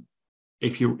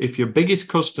 If your biggest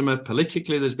customer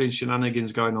politically, there's been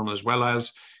shenanigans going on as well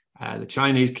as the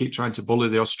Chinese keep trying to bully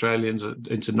the Australians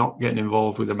into not getting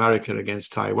involved with America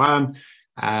against Taiwan.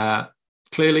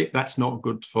 Clearly, that's not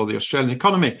good for the Australian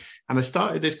economy. And I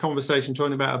started this conversation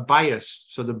talking about a bias.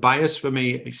 So the bias for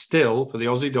me is still, for the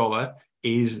Aussie dollar,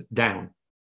 is down.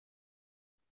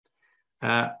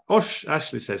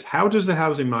 Ashley says, how does the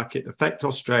housing market affect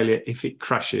Australia if it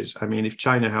crashes? I mean, if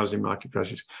China housing market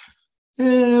crashes?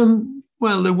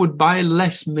 Well, they would buy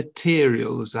less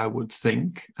materials, I would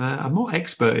think. I'm not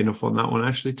expert enough on that one,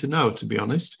 Ashley, to know, to be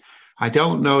honest. I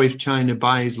don't know if China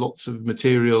buys lots of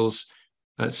materials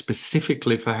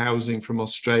specifically for housing from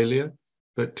Australia,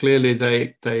 but clearly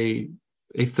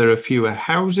if there are fewer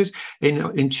houses.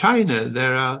 In China,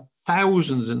 there are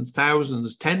thousands and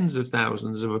thousands, tens of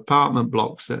thousands of apartment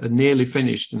blocks that are nearly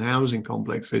finished in housing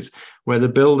complexes where the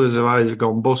builders have either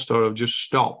gone bust or have just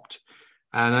stopped.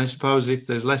 And I suppose if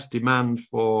there's less demand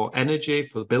for energy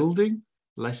for building,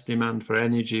 less demand for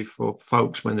energy for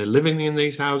folks when they're living in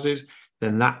these houses,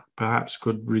 then that perhaps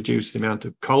could reduce the amount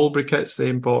of coal briquettes they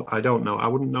import. I don't know. I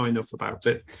wouldn't know enough about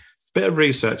it. Bit of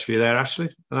research for you there, Ashley.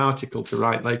 An article to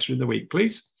write later in the week,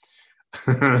 please.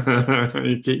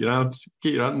 You keep your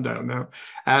hand down now.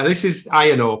 This is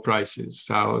iron ore prices.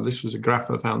 So this was a graph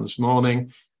I found this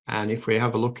morning. And if we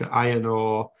have a look at iron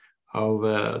ore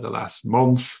over the last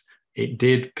month, it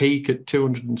did peak at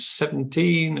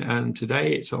 217 and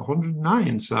today it's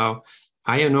 109. So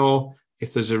iron ore,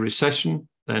 if there's a recession,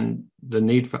 then the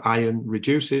need for iron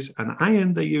reduces. And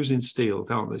iron they use in steel,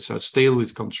 don't they? So steel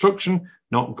is construction,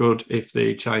 not good if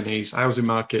the Chinese housing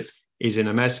market is in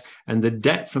a mess. And the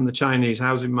debt from the Chinese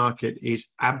housing market is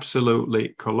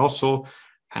absolutely colossal.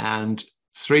 And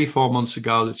 3-4 months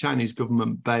ago, the Chinese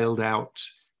government bailed out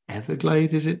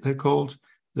Everglade, is it they're called?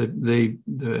 The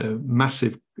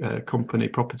massive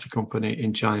property company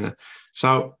in China.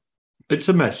 So it's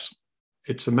a mess.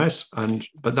 It's a mess.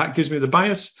 But that gives me the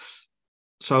bias.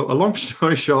 So a long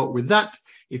story short with that,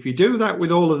 if you do that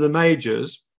with all of the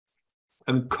majors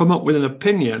and come up with an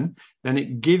opinion, then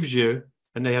it gives you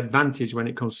an advantage when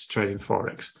it comes to trading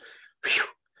Forex. Whew.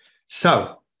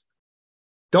 So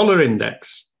dollar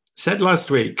index said last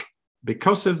week,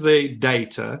 because of the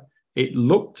data, it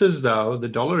looked as though the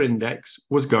dollar index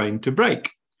was going to break.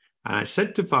 And I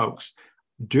said to folks,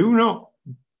 do not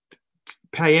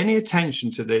pay any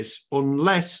attention to this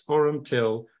unless or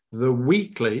until the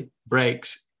weekly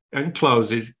breaks and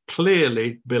closes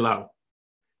clearly below.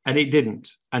 And it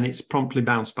didn't. And it's promptly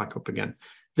bounced back up again.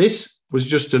 This was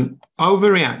just an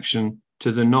overreaction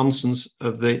to the nonsense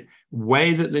of the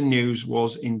way that the news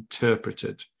was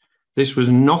interpreted. This was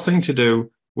nothing to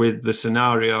do with the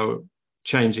scenario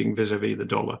changing vis-a-vis the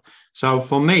dollar. So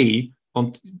for me,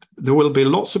 there will be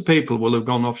lots of people will have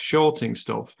gone off shorting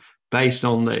stuff based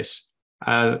on this.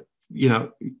 You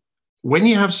know, when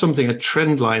you have something, a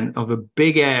trend line of a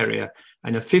big area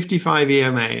and a 55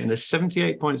 EMA and a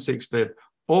 78.6 fib,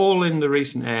 all in the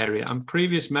recent area and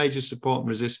previous major support and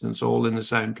resistance all in the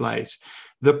same place,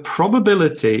 the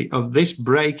probability of this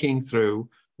breaking through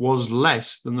was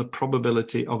less than the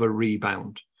probability of a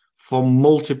rebound for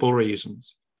multiple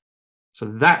reasons. So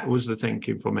that was the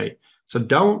thinking for me. So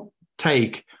don't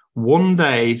take one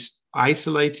day's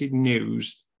isolated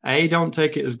news. A, don't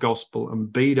take it as gospel,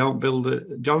 and B,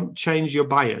 don't change your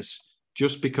bias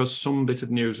just because some bit of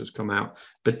news has come out,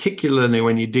 particularly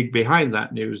when you dig behind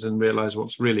that news and realize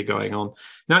what's really going on.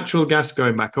 Natural gas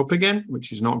going back up again,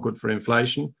 which is not good for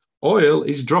inflation. Oil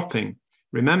is dropping.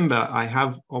 Remember, I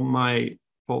have on my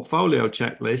portfolio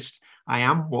checklist, I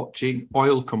am watching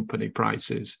oil company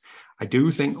prices. I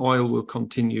do think oil will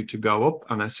continue to go up,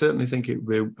 and I certainly think it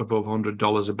will be above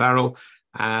 $100 a barrel.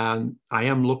 And I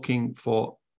am looking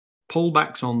for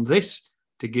pullbacks on this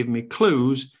to give me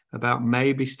clues about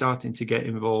maybe starting to get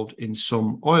involved in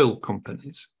some oil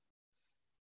companies.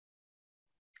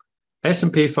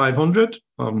 S&P 500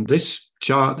 on this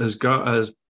chart has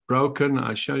broken.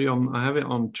 I show you I have it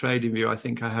on TradingView. I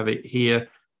think I have it here.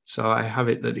 So I have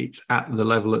it that it's at the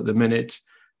level at the minute.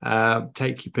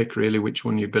 Take your pick, really, which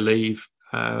one you believe.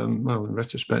 Well, in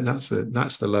retrospect, that's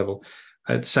the level.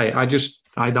 I'd say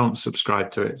I don't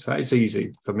subscribe to it, so it's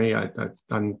easy for me.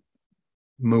 I'm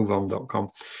moveon.com.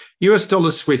 US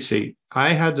dollar Swissy.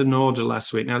 I had an order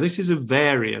last week. Now this is a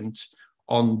variant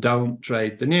on don't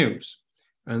trade the news,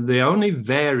 and the only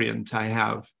variant I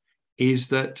have is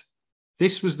that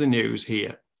this was the news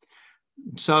here.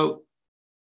 So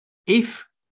if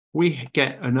we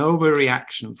get an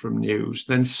overreaction from news,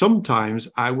 then sometimes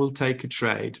I will take a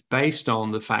trade based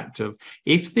on the fact of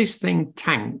if this thing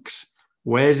tanks,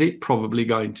 where's it probably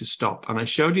going to stop? And I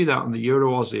showed you that on the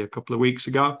Euro Aussie a couple of weeks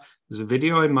ago. There's a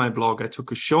video in my blog. I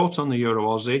took a short on the Euro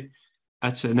Aussie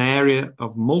at an area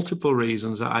of multiple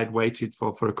reasons that I'd waited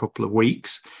for a couple of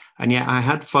weeks. And yet I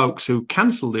had folks who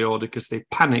cancelled the order because they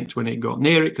panicked when it got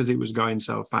near it because it was going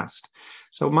so fast.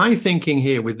 So my thinking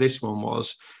here with this one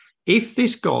was, if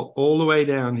this got all the way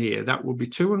down here, that would be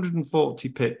 240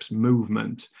 pips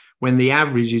movement when the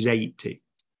average is 80.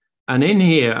 And in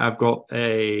here, I've got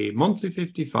a monthly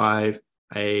 55,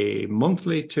 a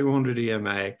monthly 200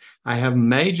 EMA. I have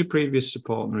major previous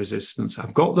support and resistance.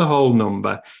 I've got the whole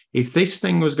number. If this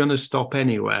thing was going to stop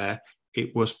anywhere,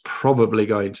 it was probably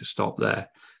going to stop there.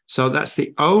 So that's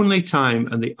the only time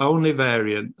and the only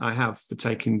variant I have for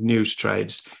taking news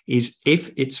trades is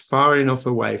if it's far enough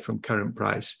away from current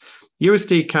price.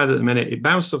 USD CAD at the minute, it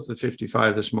bounced off the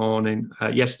 55 this morning.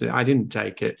 Yesterday, I didn't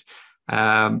take it.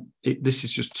 This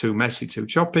is just too messy, too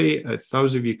choppy. If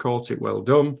those of you caught it, well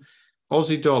done.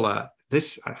 Aussie dollar,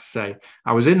 this, I say,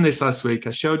 I was in this last week.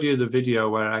 I showed you the video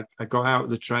where I got out of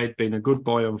the trade, being a good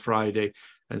boy on Friday,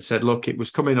 and said, look, it was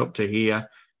coming up to here.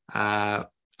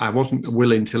 I wasn't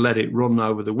willing to let it run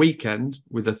over the weekend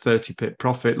with a 30 pip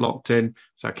profit locked in.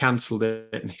 So I cancelled it,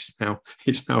 and it's now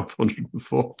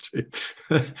 140.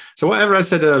 So whatever I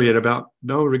said earlier about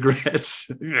no regrets,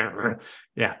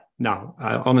 yeah, no,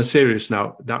 on a serious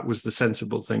note, that was the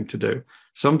sensible thing to do.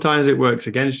 Sometimes it works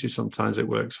against you, sometimes it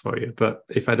works for you. But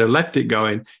if I'd have left it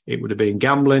going, it would have been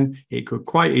gambling. It could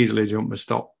quite easily jump a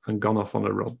stop and gone off on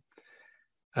a run.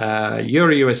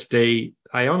 Euro USD,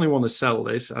 I only want to sell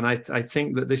this, and I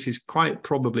think that this is quite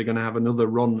probably going to have another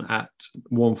run at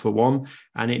 1-for-1,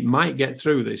 and it might get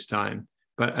through this time.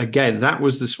 But again, that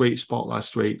was the sweet spot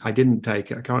last week. I didn't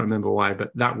take it. I can't remember why,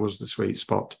 but that was the sweet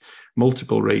spot.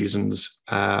 Multiple reasons.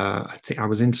 I think I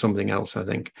was in something else, I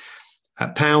think.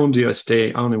 At pound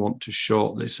USD, I only want to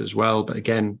short this as well. But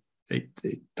again,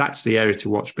 that's the area to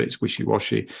watch, but it's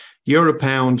wishy-washy. Euro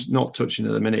pound, not touching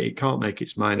at the minute. It can't make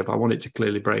its mind up. I want it to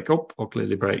clearly break up or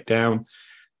clearly break down.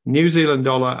 New Zealand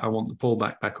dollar, I want the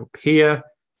pullback back up here.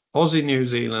 Aussie New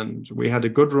Zealand, we had a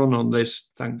good run on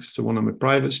this thanks to one of my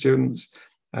private students.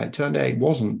 It turned out it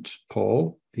wasn't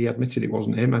Paul. He admitted it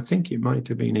wasn't him. I think it might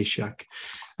have been Ishak.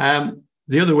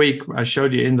 The other week, I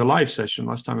showed you in the live session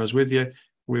last time I was with you,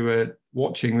 we were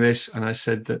watching this, and I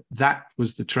said that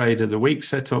was the trade of the week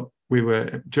setup.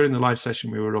 During the live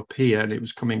session, we were up here and it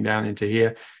was coming down into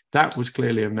here. That was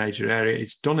clearly a major area.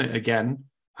 It's done it again.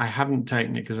 I haven't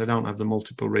taken it because I don't have the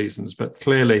multiple reasons, but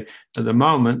clearly at the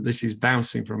moment, this is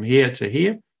bouncing from here to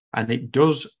here, and it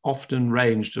does often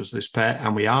range, does this pair,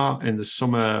 and we are in the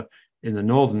summer in the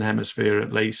Northern Hemisphere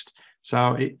at least.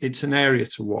 So it's an area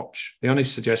to watch. The only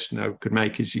suggestion I could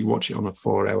make is you watch it on a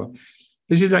 4 hour.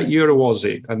 This is that Euro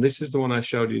Aussie, and this is the one I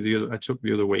showed you I took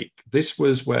the other week. This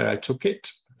was where I took it.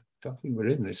 I don't think we're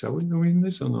in this. Are we in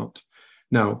this or not?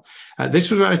 No. This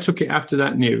was where I took it after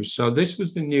that news. So this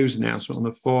was the news announcement on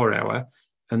the 4-hour,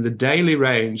 and the daily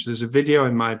range. There's a video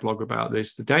in my blog about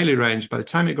this. The daily range, by the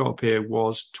time it got up here,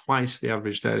 was twice the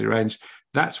average daily range.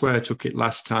 That's where I took it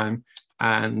last time.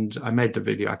 And I made the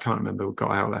video. I can't remember what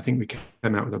got out. I think we came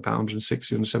out with about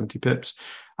 160, 170 pips.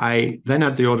 I then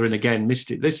had the order in again,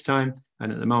 missed it this time.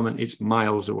 And at the moment, it's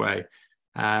miles away.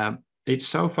 It's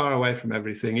so far away from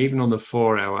everything, even on the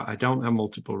 4-hour. I don't have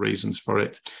multiple reasons for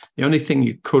it. The only thing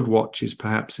you could watch is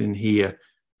perhaps in here.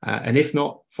 And if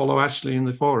not, follow Ashley in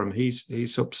the forum.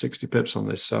 He's up 60 pips on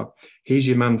this. So he's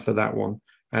your man for that one.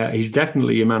 He's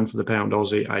definitely your man for the pound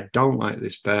Aussie. I don't like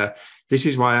this pair. This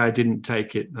is why I didn't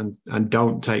take it and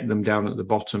don't take them down at the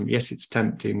bottom. Yes, it's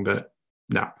tempting, but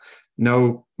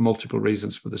no multiple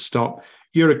reasons for the stop.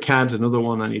 Euro CAD, another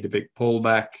one, I need a big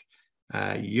pullback.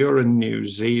 Euro New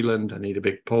Zealand, I need a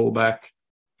big pullback.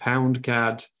 Pound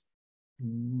CAD.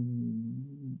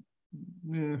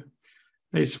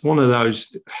 It's one of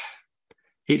those.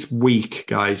 It's weak,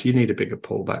 guys. You need a bigger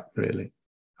pullback, really.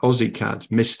 Aussie CAD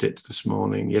missed it this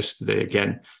morning, yesterday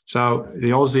again. So the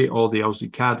Aussie or the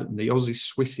Aussie CAD and the Aussie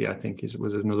Swissy, I think,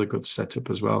 was another good setup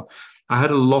as well. I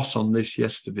had a loss on this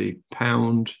yesterday.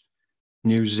 Pound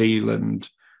New Zealand.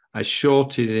 I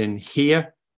shorted in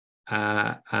here,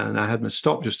 and I had my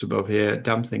stop just above here.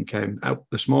 Damn thing came out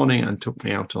this morning and took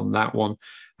me out on that one.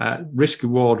 Risk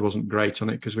reward wasn't great on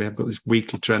it because we have got this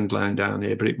weekly trend line down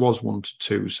here, but it was 1 to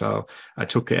 2, so I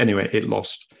took it anyway. It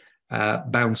lost,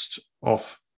 bounced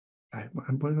off.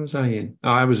 Where was I in? Oh,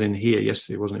 I was in here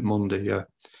yesterday, wasn't it? Monday, yeah.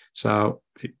 So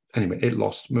anyway, it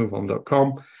lost.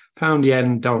 MoveOn.com. Pound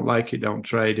yen, don't like it, don't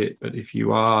trade it. But if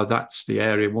you are, that's the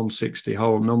area, 160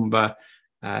 whole number.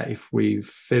 If we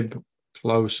fib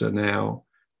closer now,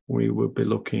 we will be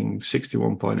looking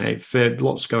 61.8 fib.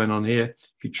 Lots going on here.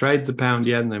 If you trade the pound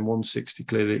yen, then 160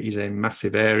 clearly is a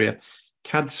massive area.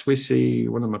 CAD Swissy,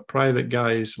 one of my private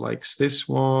guys likes this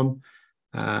one.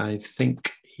 I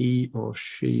think he or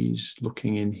she's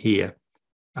looking in here.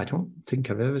 I don't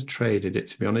think I've ever traded it,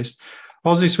 to be honest.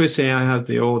 Aussie Swissy, I have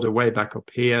the order way back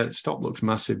up here. Stop looks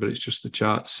massive, but it's just the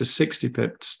chart. It's a 60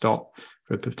 pip stop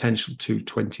for a potential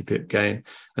 220 pip gain.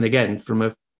 And again, from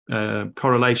a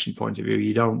correlation point of view,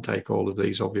 you don't take all of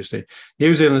these, obviously.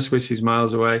 New Zealand Swiss is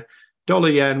miles away. Dollar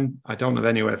yen, I don't have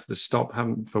anywhere for the stop.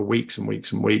 Haven't for weeks and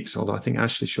weeks and weeks, although I think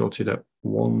Ashley shorted at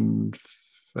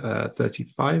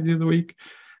 135 the other week.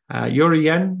 Euro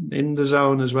yen in the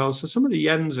zone as well. So some of the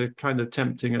yens are kind of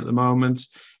tempting at the moment.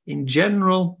 In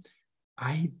general,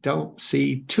 I don't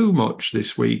see too much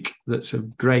this week that's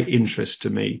of great interest to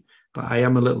me, but I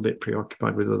am a little bit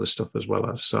preoccupied with other stuff as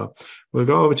well. So we'll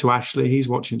go over to Ashley. He's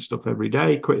watching stuff every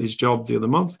day, quit his job the other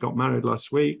month, got married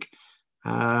last week.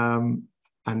 And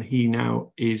he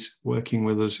now is working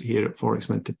with us here at Forex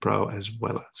Mentor Pro as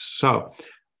well. So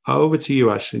over to you,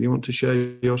 Ashley. You want to share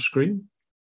your screen?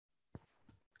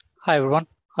 Hi, everyone.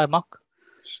 Hi, Mark.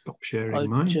 Stop sharing I'll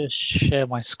mine. just share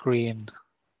my screen.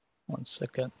 1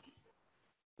 second.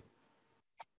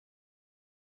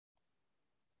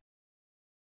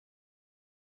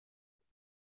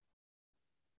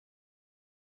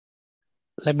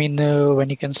 Let me know when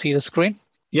you can see the screen.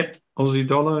 Yep. Aussie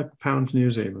dollar, pound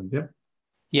New Zealand. Yeah.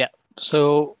 Yeah.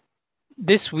 So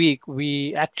this week,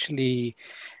 we actually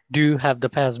do have the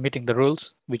pairs meeting the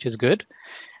rules, which is good.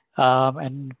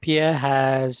 And Pierre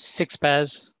has 6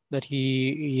 pairs that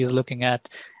he is looking at,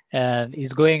 and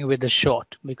he's going with the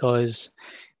short because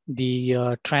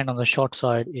the trend on the short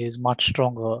side is much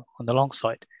stronger on the long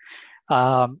side.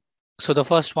 So the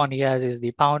first one he has is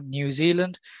the pound New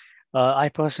Zealand. I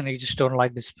personally just don't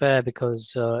like this pair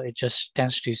because it just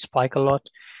tends to spike a lot.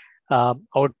 I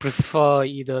would prefer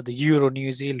either the Euro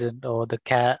New Zealand or the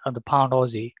pound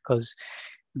Aussie because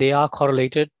they are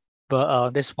correlated, but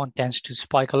this one tends to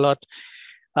spike a lot.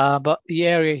 But the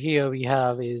area here we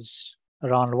have is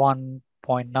around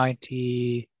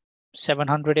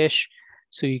 1.9700-ish.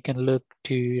 So you can look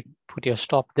to put your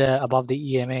stop there above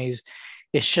the EMAs.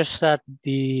 It's just that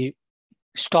the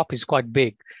stop is quite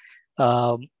big.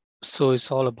 So it's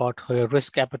all about your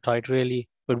risk appetite, really.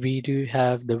 But we do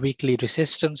have the weekly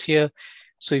resistance here.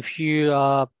 So if you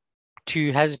are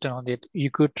too hesitant on it, you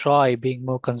could try being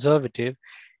more conservative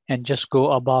and just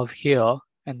go above here,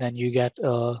 and then you get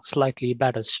a slightly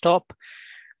better stop.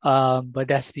 But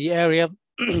that's the area.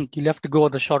 You'll have to go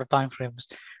on the shorter time frames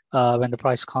when the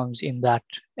price comes in that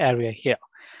area here.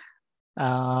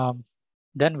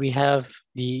 Then we have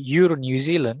the Euro New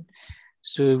Zealand.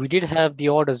 So we did have the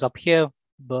orders up here,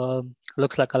 but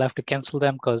looks like I'll have to cancel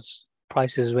them because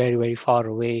price is very, very far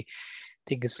away. I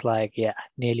think it's like, yeah,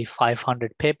 nearly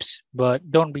 500 pips,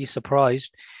 but don't be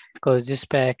surprised because this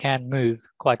pair can move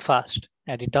quite fast,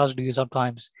 and it does do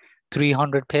sometimes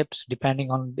 300 pips, depending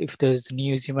on if there's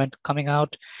news event coming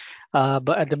out.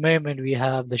 But at the moment, we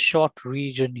have the short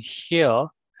region here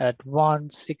at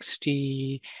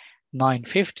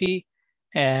 169.50,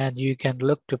 and you can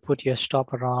look to put your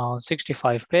stop around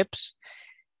 65 pips,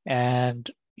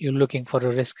 and you're looking for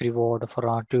a risk reward of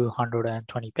around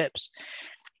 220 pips.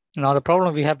 Now, the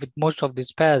problem we have with most of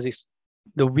these pairs is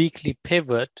the weekly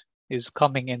pivot is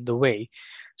coming in the way.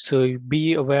 So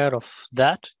be aware of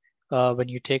that when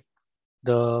you take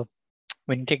the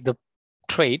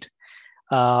trade.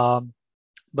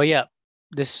 But yeah,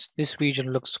 this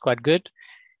region looks quite good.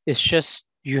 It's just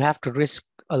you have to risk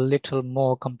a little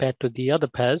more compared to the other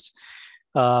pairs,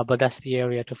 but that's the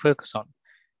area to focus on.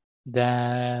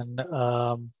 Then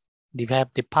we have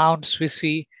the pound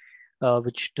Swissy,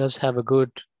 which does have a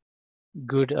good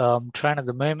trend at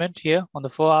the moment here on the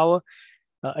 4-hour.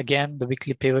 Again, the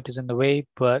weekly pivot is in the way,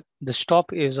 but the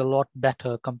stop is a lot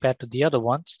better compared to the other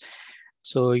ones.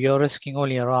 So you're risking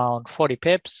only around 40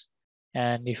 pips.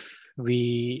 And if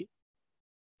we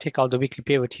take out the weekly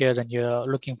pivot here, then you're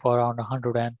looking for around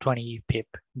 120 pip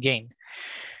gain.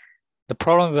 The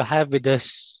problem we have with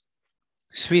this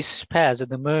Swiss pairs at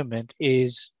the moment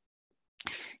is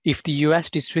if the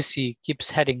USD Swissy keeps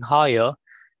heading higher,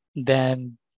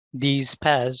 then these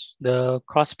pairs, the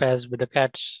cross pairs with the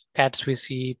CAD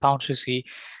Swissy, pound Swissy,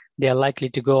 they are likely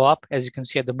to go up. As you can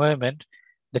see at the moment,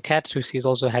 the CAD Swissy is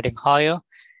also heading higher.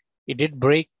 It did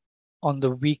break on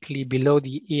the weekly below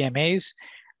the EMAs.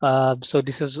 So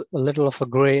this is a little of a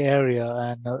gray area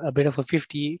and a bit of a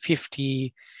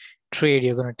 50-50 trade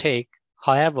you're going to take.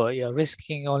 However, you're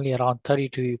risking only around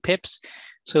 32 pips.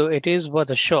 So it is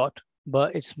worth a shot,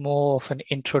 but it's more of an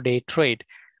intraday trade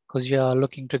because you're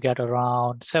looking to get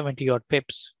around 70 odd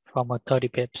pips from a 30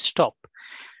 pip stop.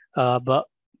 But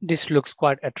this looks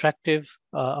quite attractive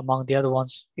among the other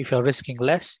ones. If you're risking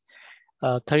less,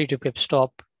 32 pip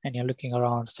stop, and you're looking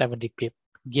around 70 pip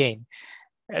gain.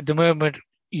 At the moment,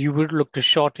 you would look to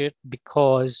short it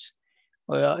because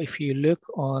if you look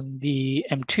on the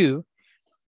M2,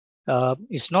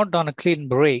 it's not done a clean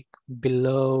break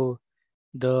below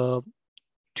the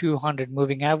 200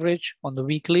 moving average on the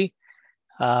weekly,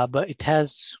 but it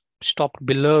has stopped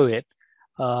below it.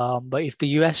 But if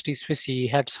the USD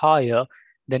Swissy heads higher,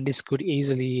 then this could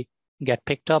easily get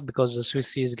picked up because the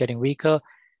Swissy is getting weaker,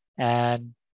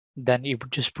 and then it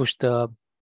would just push the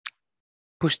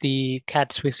CAD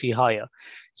Swissy higher.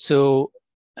 So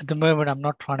at the moment, I'm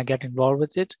not trying to get involved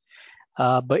with it,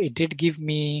 but it did give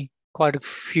me quite a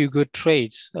few good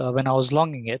trades when I was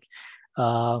longing it,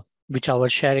 which I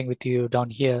was sharing with you down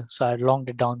here. So I longed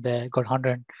it down there, got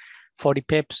 140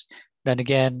 pips. Then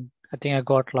again, I think I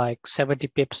got like 70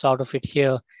 pips out of it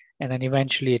here. And then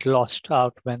eventually it lost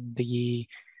out when the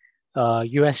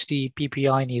USD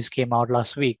PPI news came out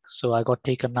last week. So I got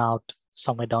taken out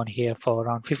somewhere down here for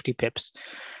around 50 pips.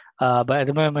 But at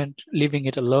the moment, leaving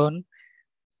it alone.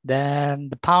 Then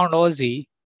the pound Aussie.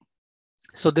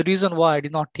 So the reason why I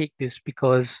did not take this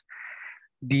because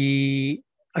I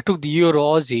took the Euro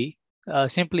Aussie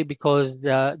simply because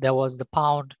there was the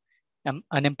pound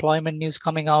unemployment news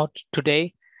coming out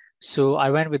today. So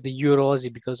I went with the Euro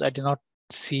Aussie because I did not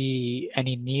see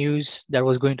any news that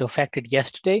was going to affect it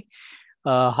yesterday.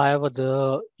 However,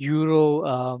 the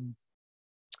Euro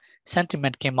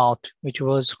sentiment came out, which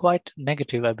was quite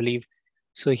negative, I believe.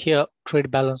 So here,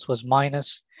 trade balance was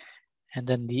minus, and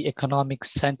then the economic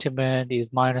sentiment is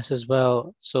minus as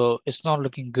well. So it's not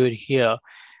looking good here.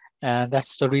 And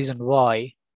that's the reason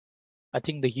why I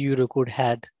think the Euro could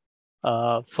head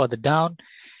further down.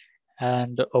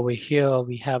 And over here,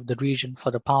 we have the region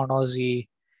for the pound Aussie.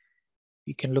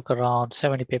 You can look around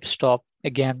 70 pip stop.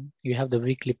 Again, you have the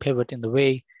weekly pivot in the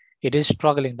way. It is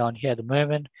struggling down here at the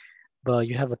moment, but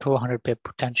you have a 200 pip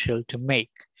potential to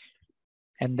make.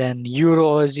 And then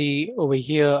Euro Aussie over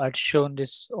here, I'd shown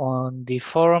this on the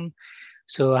forum.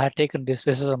 So I had taken this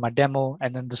is on my demo,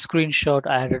 and then the screenshot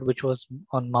I added, which was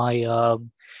on my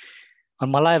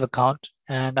live account,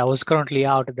 and I was currently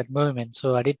out at that moment.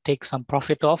 So I did take some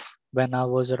profit off when I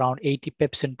was around 80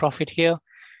 pips in profit here.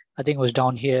 I think it was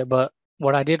down here, but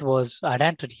what I did was I'd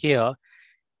entered here.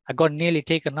 I got nearly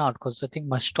taken out because I think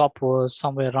my stop was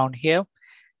somewhere around here.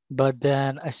 But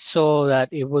then I saw that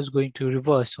it was going to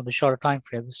reverse on the shorter time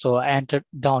frame. So I entered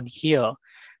down here.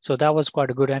 So that was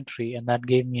quite a good entry, and that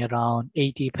gave me around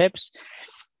 80 pips.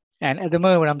 And at the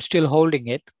moment, I'm still holding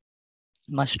it.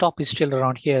 My stop is still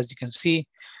around here, as you can see.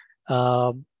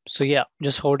 So yeah,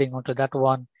 just holding onto that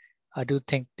one. I do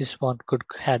think this one could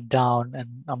head down,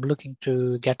 and I'm looking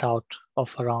to get out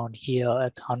of around here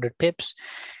at 100 pips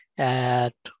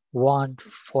at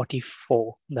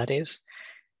 144, that is.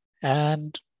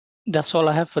 And that's all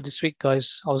I have for this week,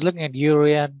 guys. I was looking at Euro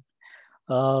yen,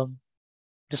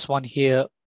 this one here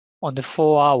on the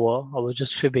 4 hour, I was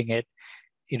just fibbing it.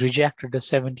 It rejected the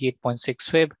 78.6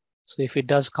 fib. So if it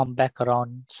does come back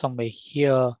around somewhere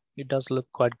here, it does look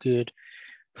quite good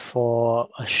for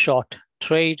a short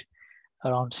trade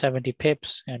around 70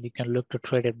 pips, and you can look to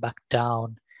trade it back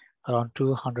down around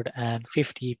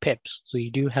 250 pips. So you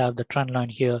do have the trend line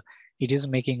here. It is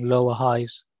making lower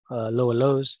highs, lower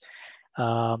lows.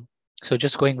 So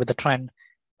just going with the trend,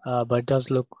 but it does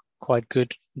look quite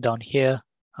good down here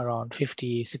around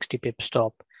 50, 60 pip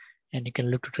stop. And you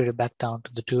can look to trade it back down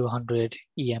to the 200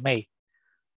 EMA.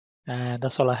 And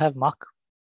that's all I have, Mark.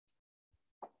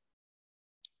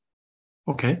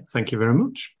 Okay, thank you very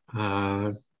much.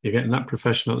 You're getting that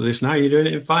professional at this now. You're doing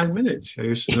it in 5 minutes. I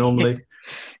used to only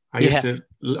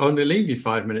leave you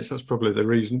 5 minutes. That's probably the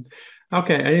reason.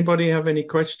 Okay, anybody have any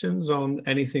questions on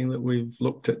anything that we've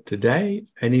looked at today?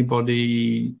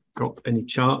 Anybody got any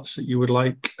charts that you would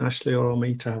like Ashley or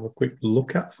me to have a quick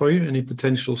look at for you? Any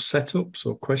potential setups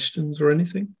or questions or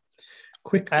anything?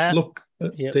 Quick look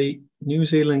at the New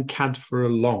Zealand CAD for a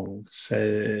long,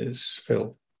 says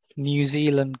Phil. New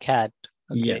Zealand CAD.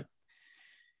 Okay. Yeah.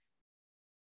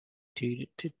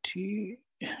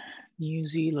 New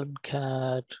Zealand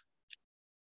CAD.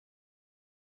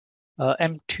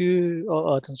 M2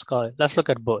 or Earth and Sky. Let's look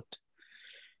at both.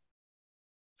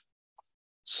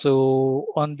 So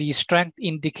on the strength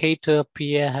indicator,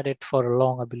 Pierre had it for a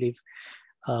long, I believe.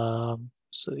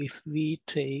 So if we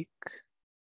take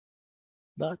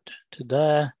that to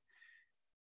there,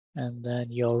 and then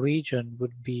your region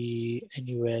would be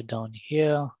anywhere down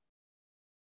here.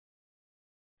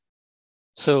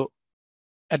 So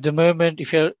at the moment,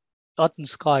 if you're Earth and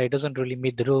Sky, it doesn't really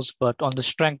meet the rules, but on the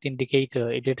strength indicator,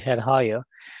 it did head higher.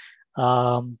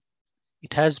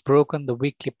 It has broken the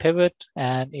weekly pivot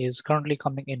and is currently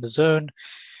coming in the zone.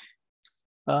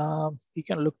 You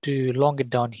can look to long it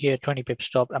down here, 20 pip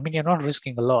stop. I mean, you're not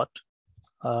risking a lot.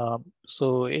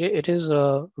 So it is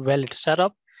a valid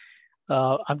setup.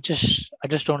 I just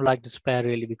don't like this pair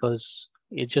really because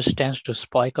it just tends to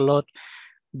spike a lot.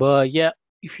 But yeah,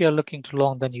 if you're looking to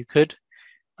long, then you could.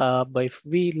 But if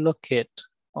we look at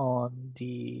on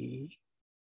the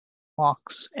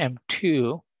Marks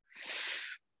M2,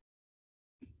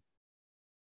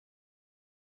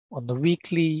 on the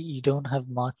weekly, you don't have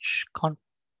much. Can't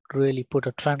really put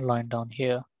a trend line down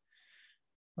here.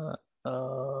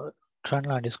 Trend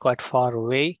line is quite far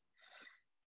away.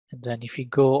 And then if you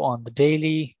go on the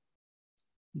daily,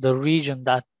 the region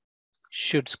that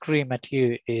should scream at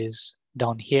you is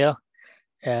down here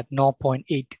at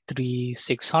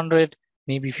 0.83600.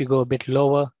 Maybe if you go a bit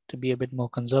lower to be a bit more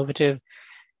conservative,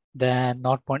 then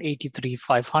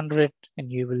 0.83500, and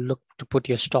you will look to put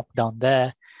your stop down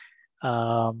there.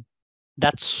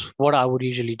 That's what I would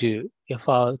usually do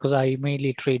because I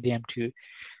mainly trade the M2.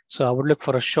 So I would look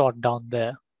for a short down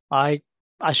there. I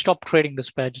stopped trading this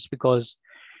pair just because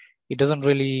it doesn't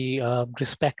really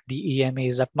respect the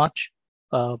EMAs that much.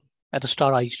 At the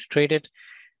start, I used to trade it.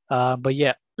 But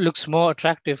yeah, looks more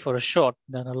attractive for a short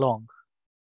than a long.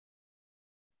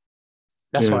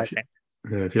 That's what I think.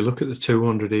 Yeah, if you look at the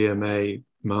 200 EMA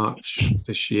March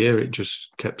this year, it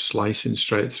just kept slicing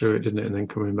straight through it, didn't it? And then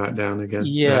coming back down again.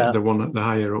 Yeah. The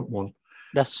higher up one.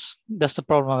 That's the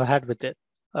problem I had with it.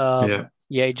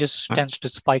 Yeah, it just tends to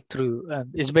spike through. And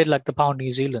it's a bit like the pound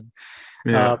New Zealand.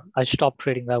 Yeah. I stopped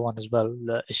trading that one as well.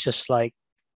 It's just like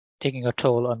taking a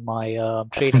toll on my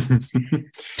trading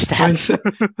stats.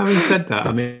 Having said that,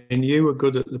 I mean, you were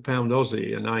good at the pound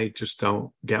Aussie, and I just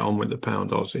don't get on with the pound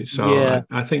Aussie. So yeah.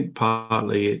 I think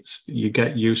partly it's you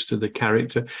get used to the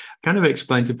character. Kind of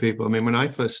explain to people. I mean, when I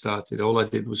first started, all I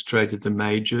did was traded the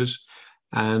majors,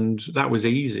 and that was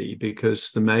easy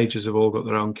because the majors have all got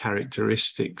their own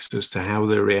characteristics as to how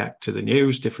they react to the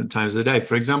news, different times of the day.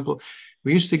 For example,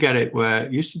 we used to get it where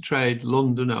we used to trade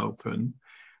London Open.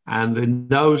 And in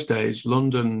those days,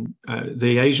 London,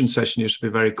 the Asian session used to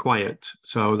be very quiet.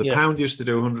 So the pound used to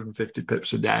do 150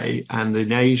 pips a day. And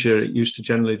in Asia, it used to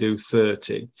generally do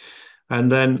 30.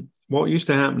 And then what used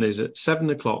to happen is at 7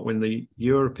 o'clock when the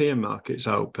European markets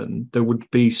open, there would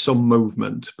be some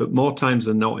movement. But more times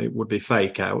than not, it would be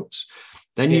fake outs.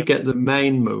 Then you get the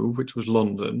main move, which was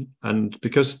London. And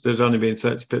because there's only been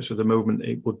 30 pips of the movement,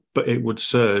 it would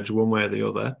surge one way or the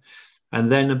other. And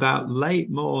then about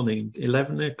late morning,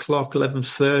 11 o'clock,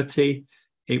 11:30,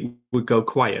 it would go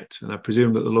quiet. And I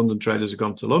presume that the London traders have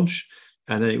gone to lunch.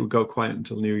 and then it would go quiet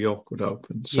until New York would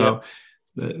open. Yeah. So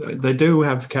they do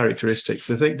have characteristics.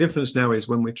 The thing difference now is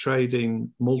when we're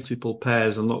trading multiple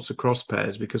pairs and lots of cross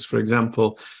pairs, because, for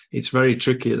example, it's very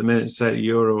tricky at the minute to say the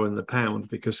euro and the pound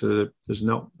because there's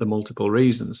not the multiple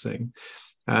reasons thing.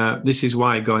 This is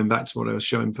why, going back to what I was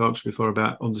showing folks before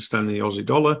about understanding the Aussie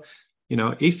dollar,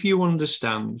 if you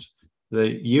understand the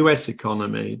US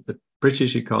economy, the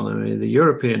British economy, the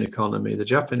European economy,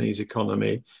 the Japanese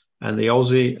economy, and the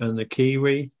Aussie and the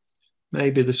Kiwi,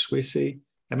 maybe the Swissy.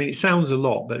 I mean, it sounds a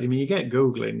lot, but I mean, you get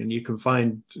Googling and you can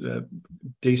find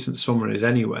decent summaries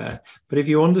anywhere. But if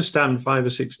you understand 5 or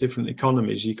 6 different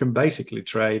economies, you can basically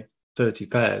trade 30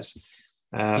 pairs.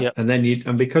 And then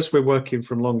and because we're working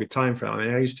from longer time frame, I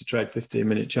mean, I used to trade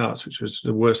 15-minute charts, which was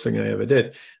the worst thing I ever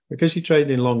did. Because you trade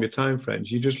in longer time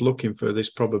frames, you're just looking for this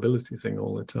probability thing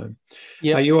all the time.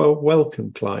 Yeah. You are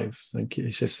welcome, Clive. Thank you.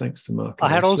 He says thanks to Mark. I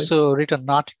had also written an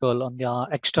article on the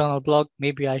external blog.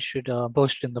 Maybe I should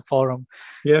post it in the forum.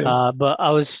 Yeah. But I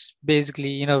was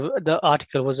basically, the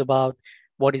article was about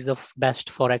what is the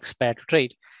best Forex pair to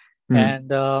trade.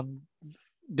 And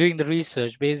doing the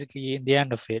research, basically, in the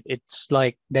end of it, it's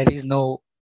like there is no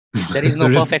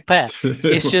perfect pair.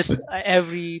 It's just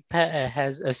every pair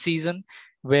has a season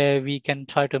where we can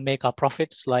try to make our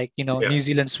profits. Like New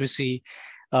Zealand, Swissy,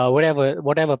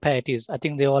 whatever pair it is. I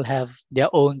think they all have their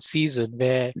own season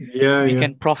where we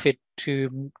can profit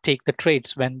to take the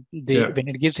trades when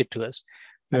it gives it to us.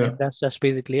 And that's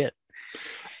basically it.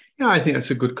 Yeah, I think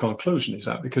that's a good conclusion, is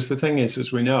that? Because the thing is,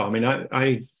 as we know, I mean,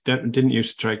 I didn't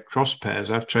used to trade cross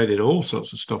pairs. I've traded all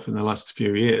sorts of stuff in the last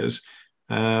few years.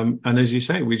 And as you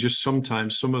say, we just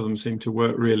sometimes, some of them seem to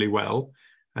work really well.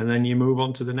 And then you move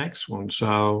on to the next one.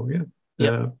 So,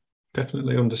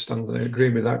 definitely understand. I agree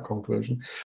with that conclusion.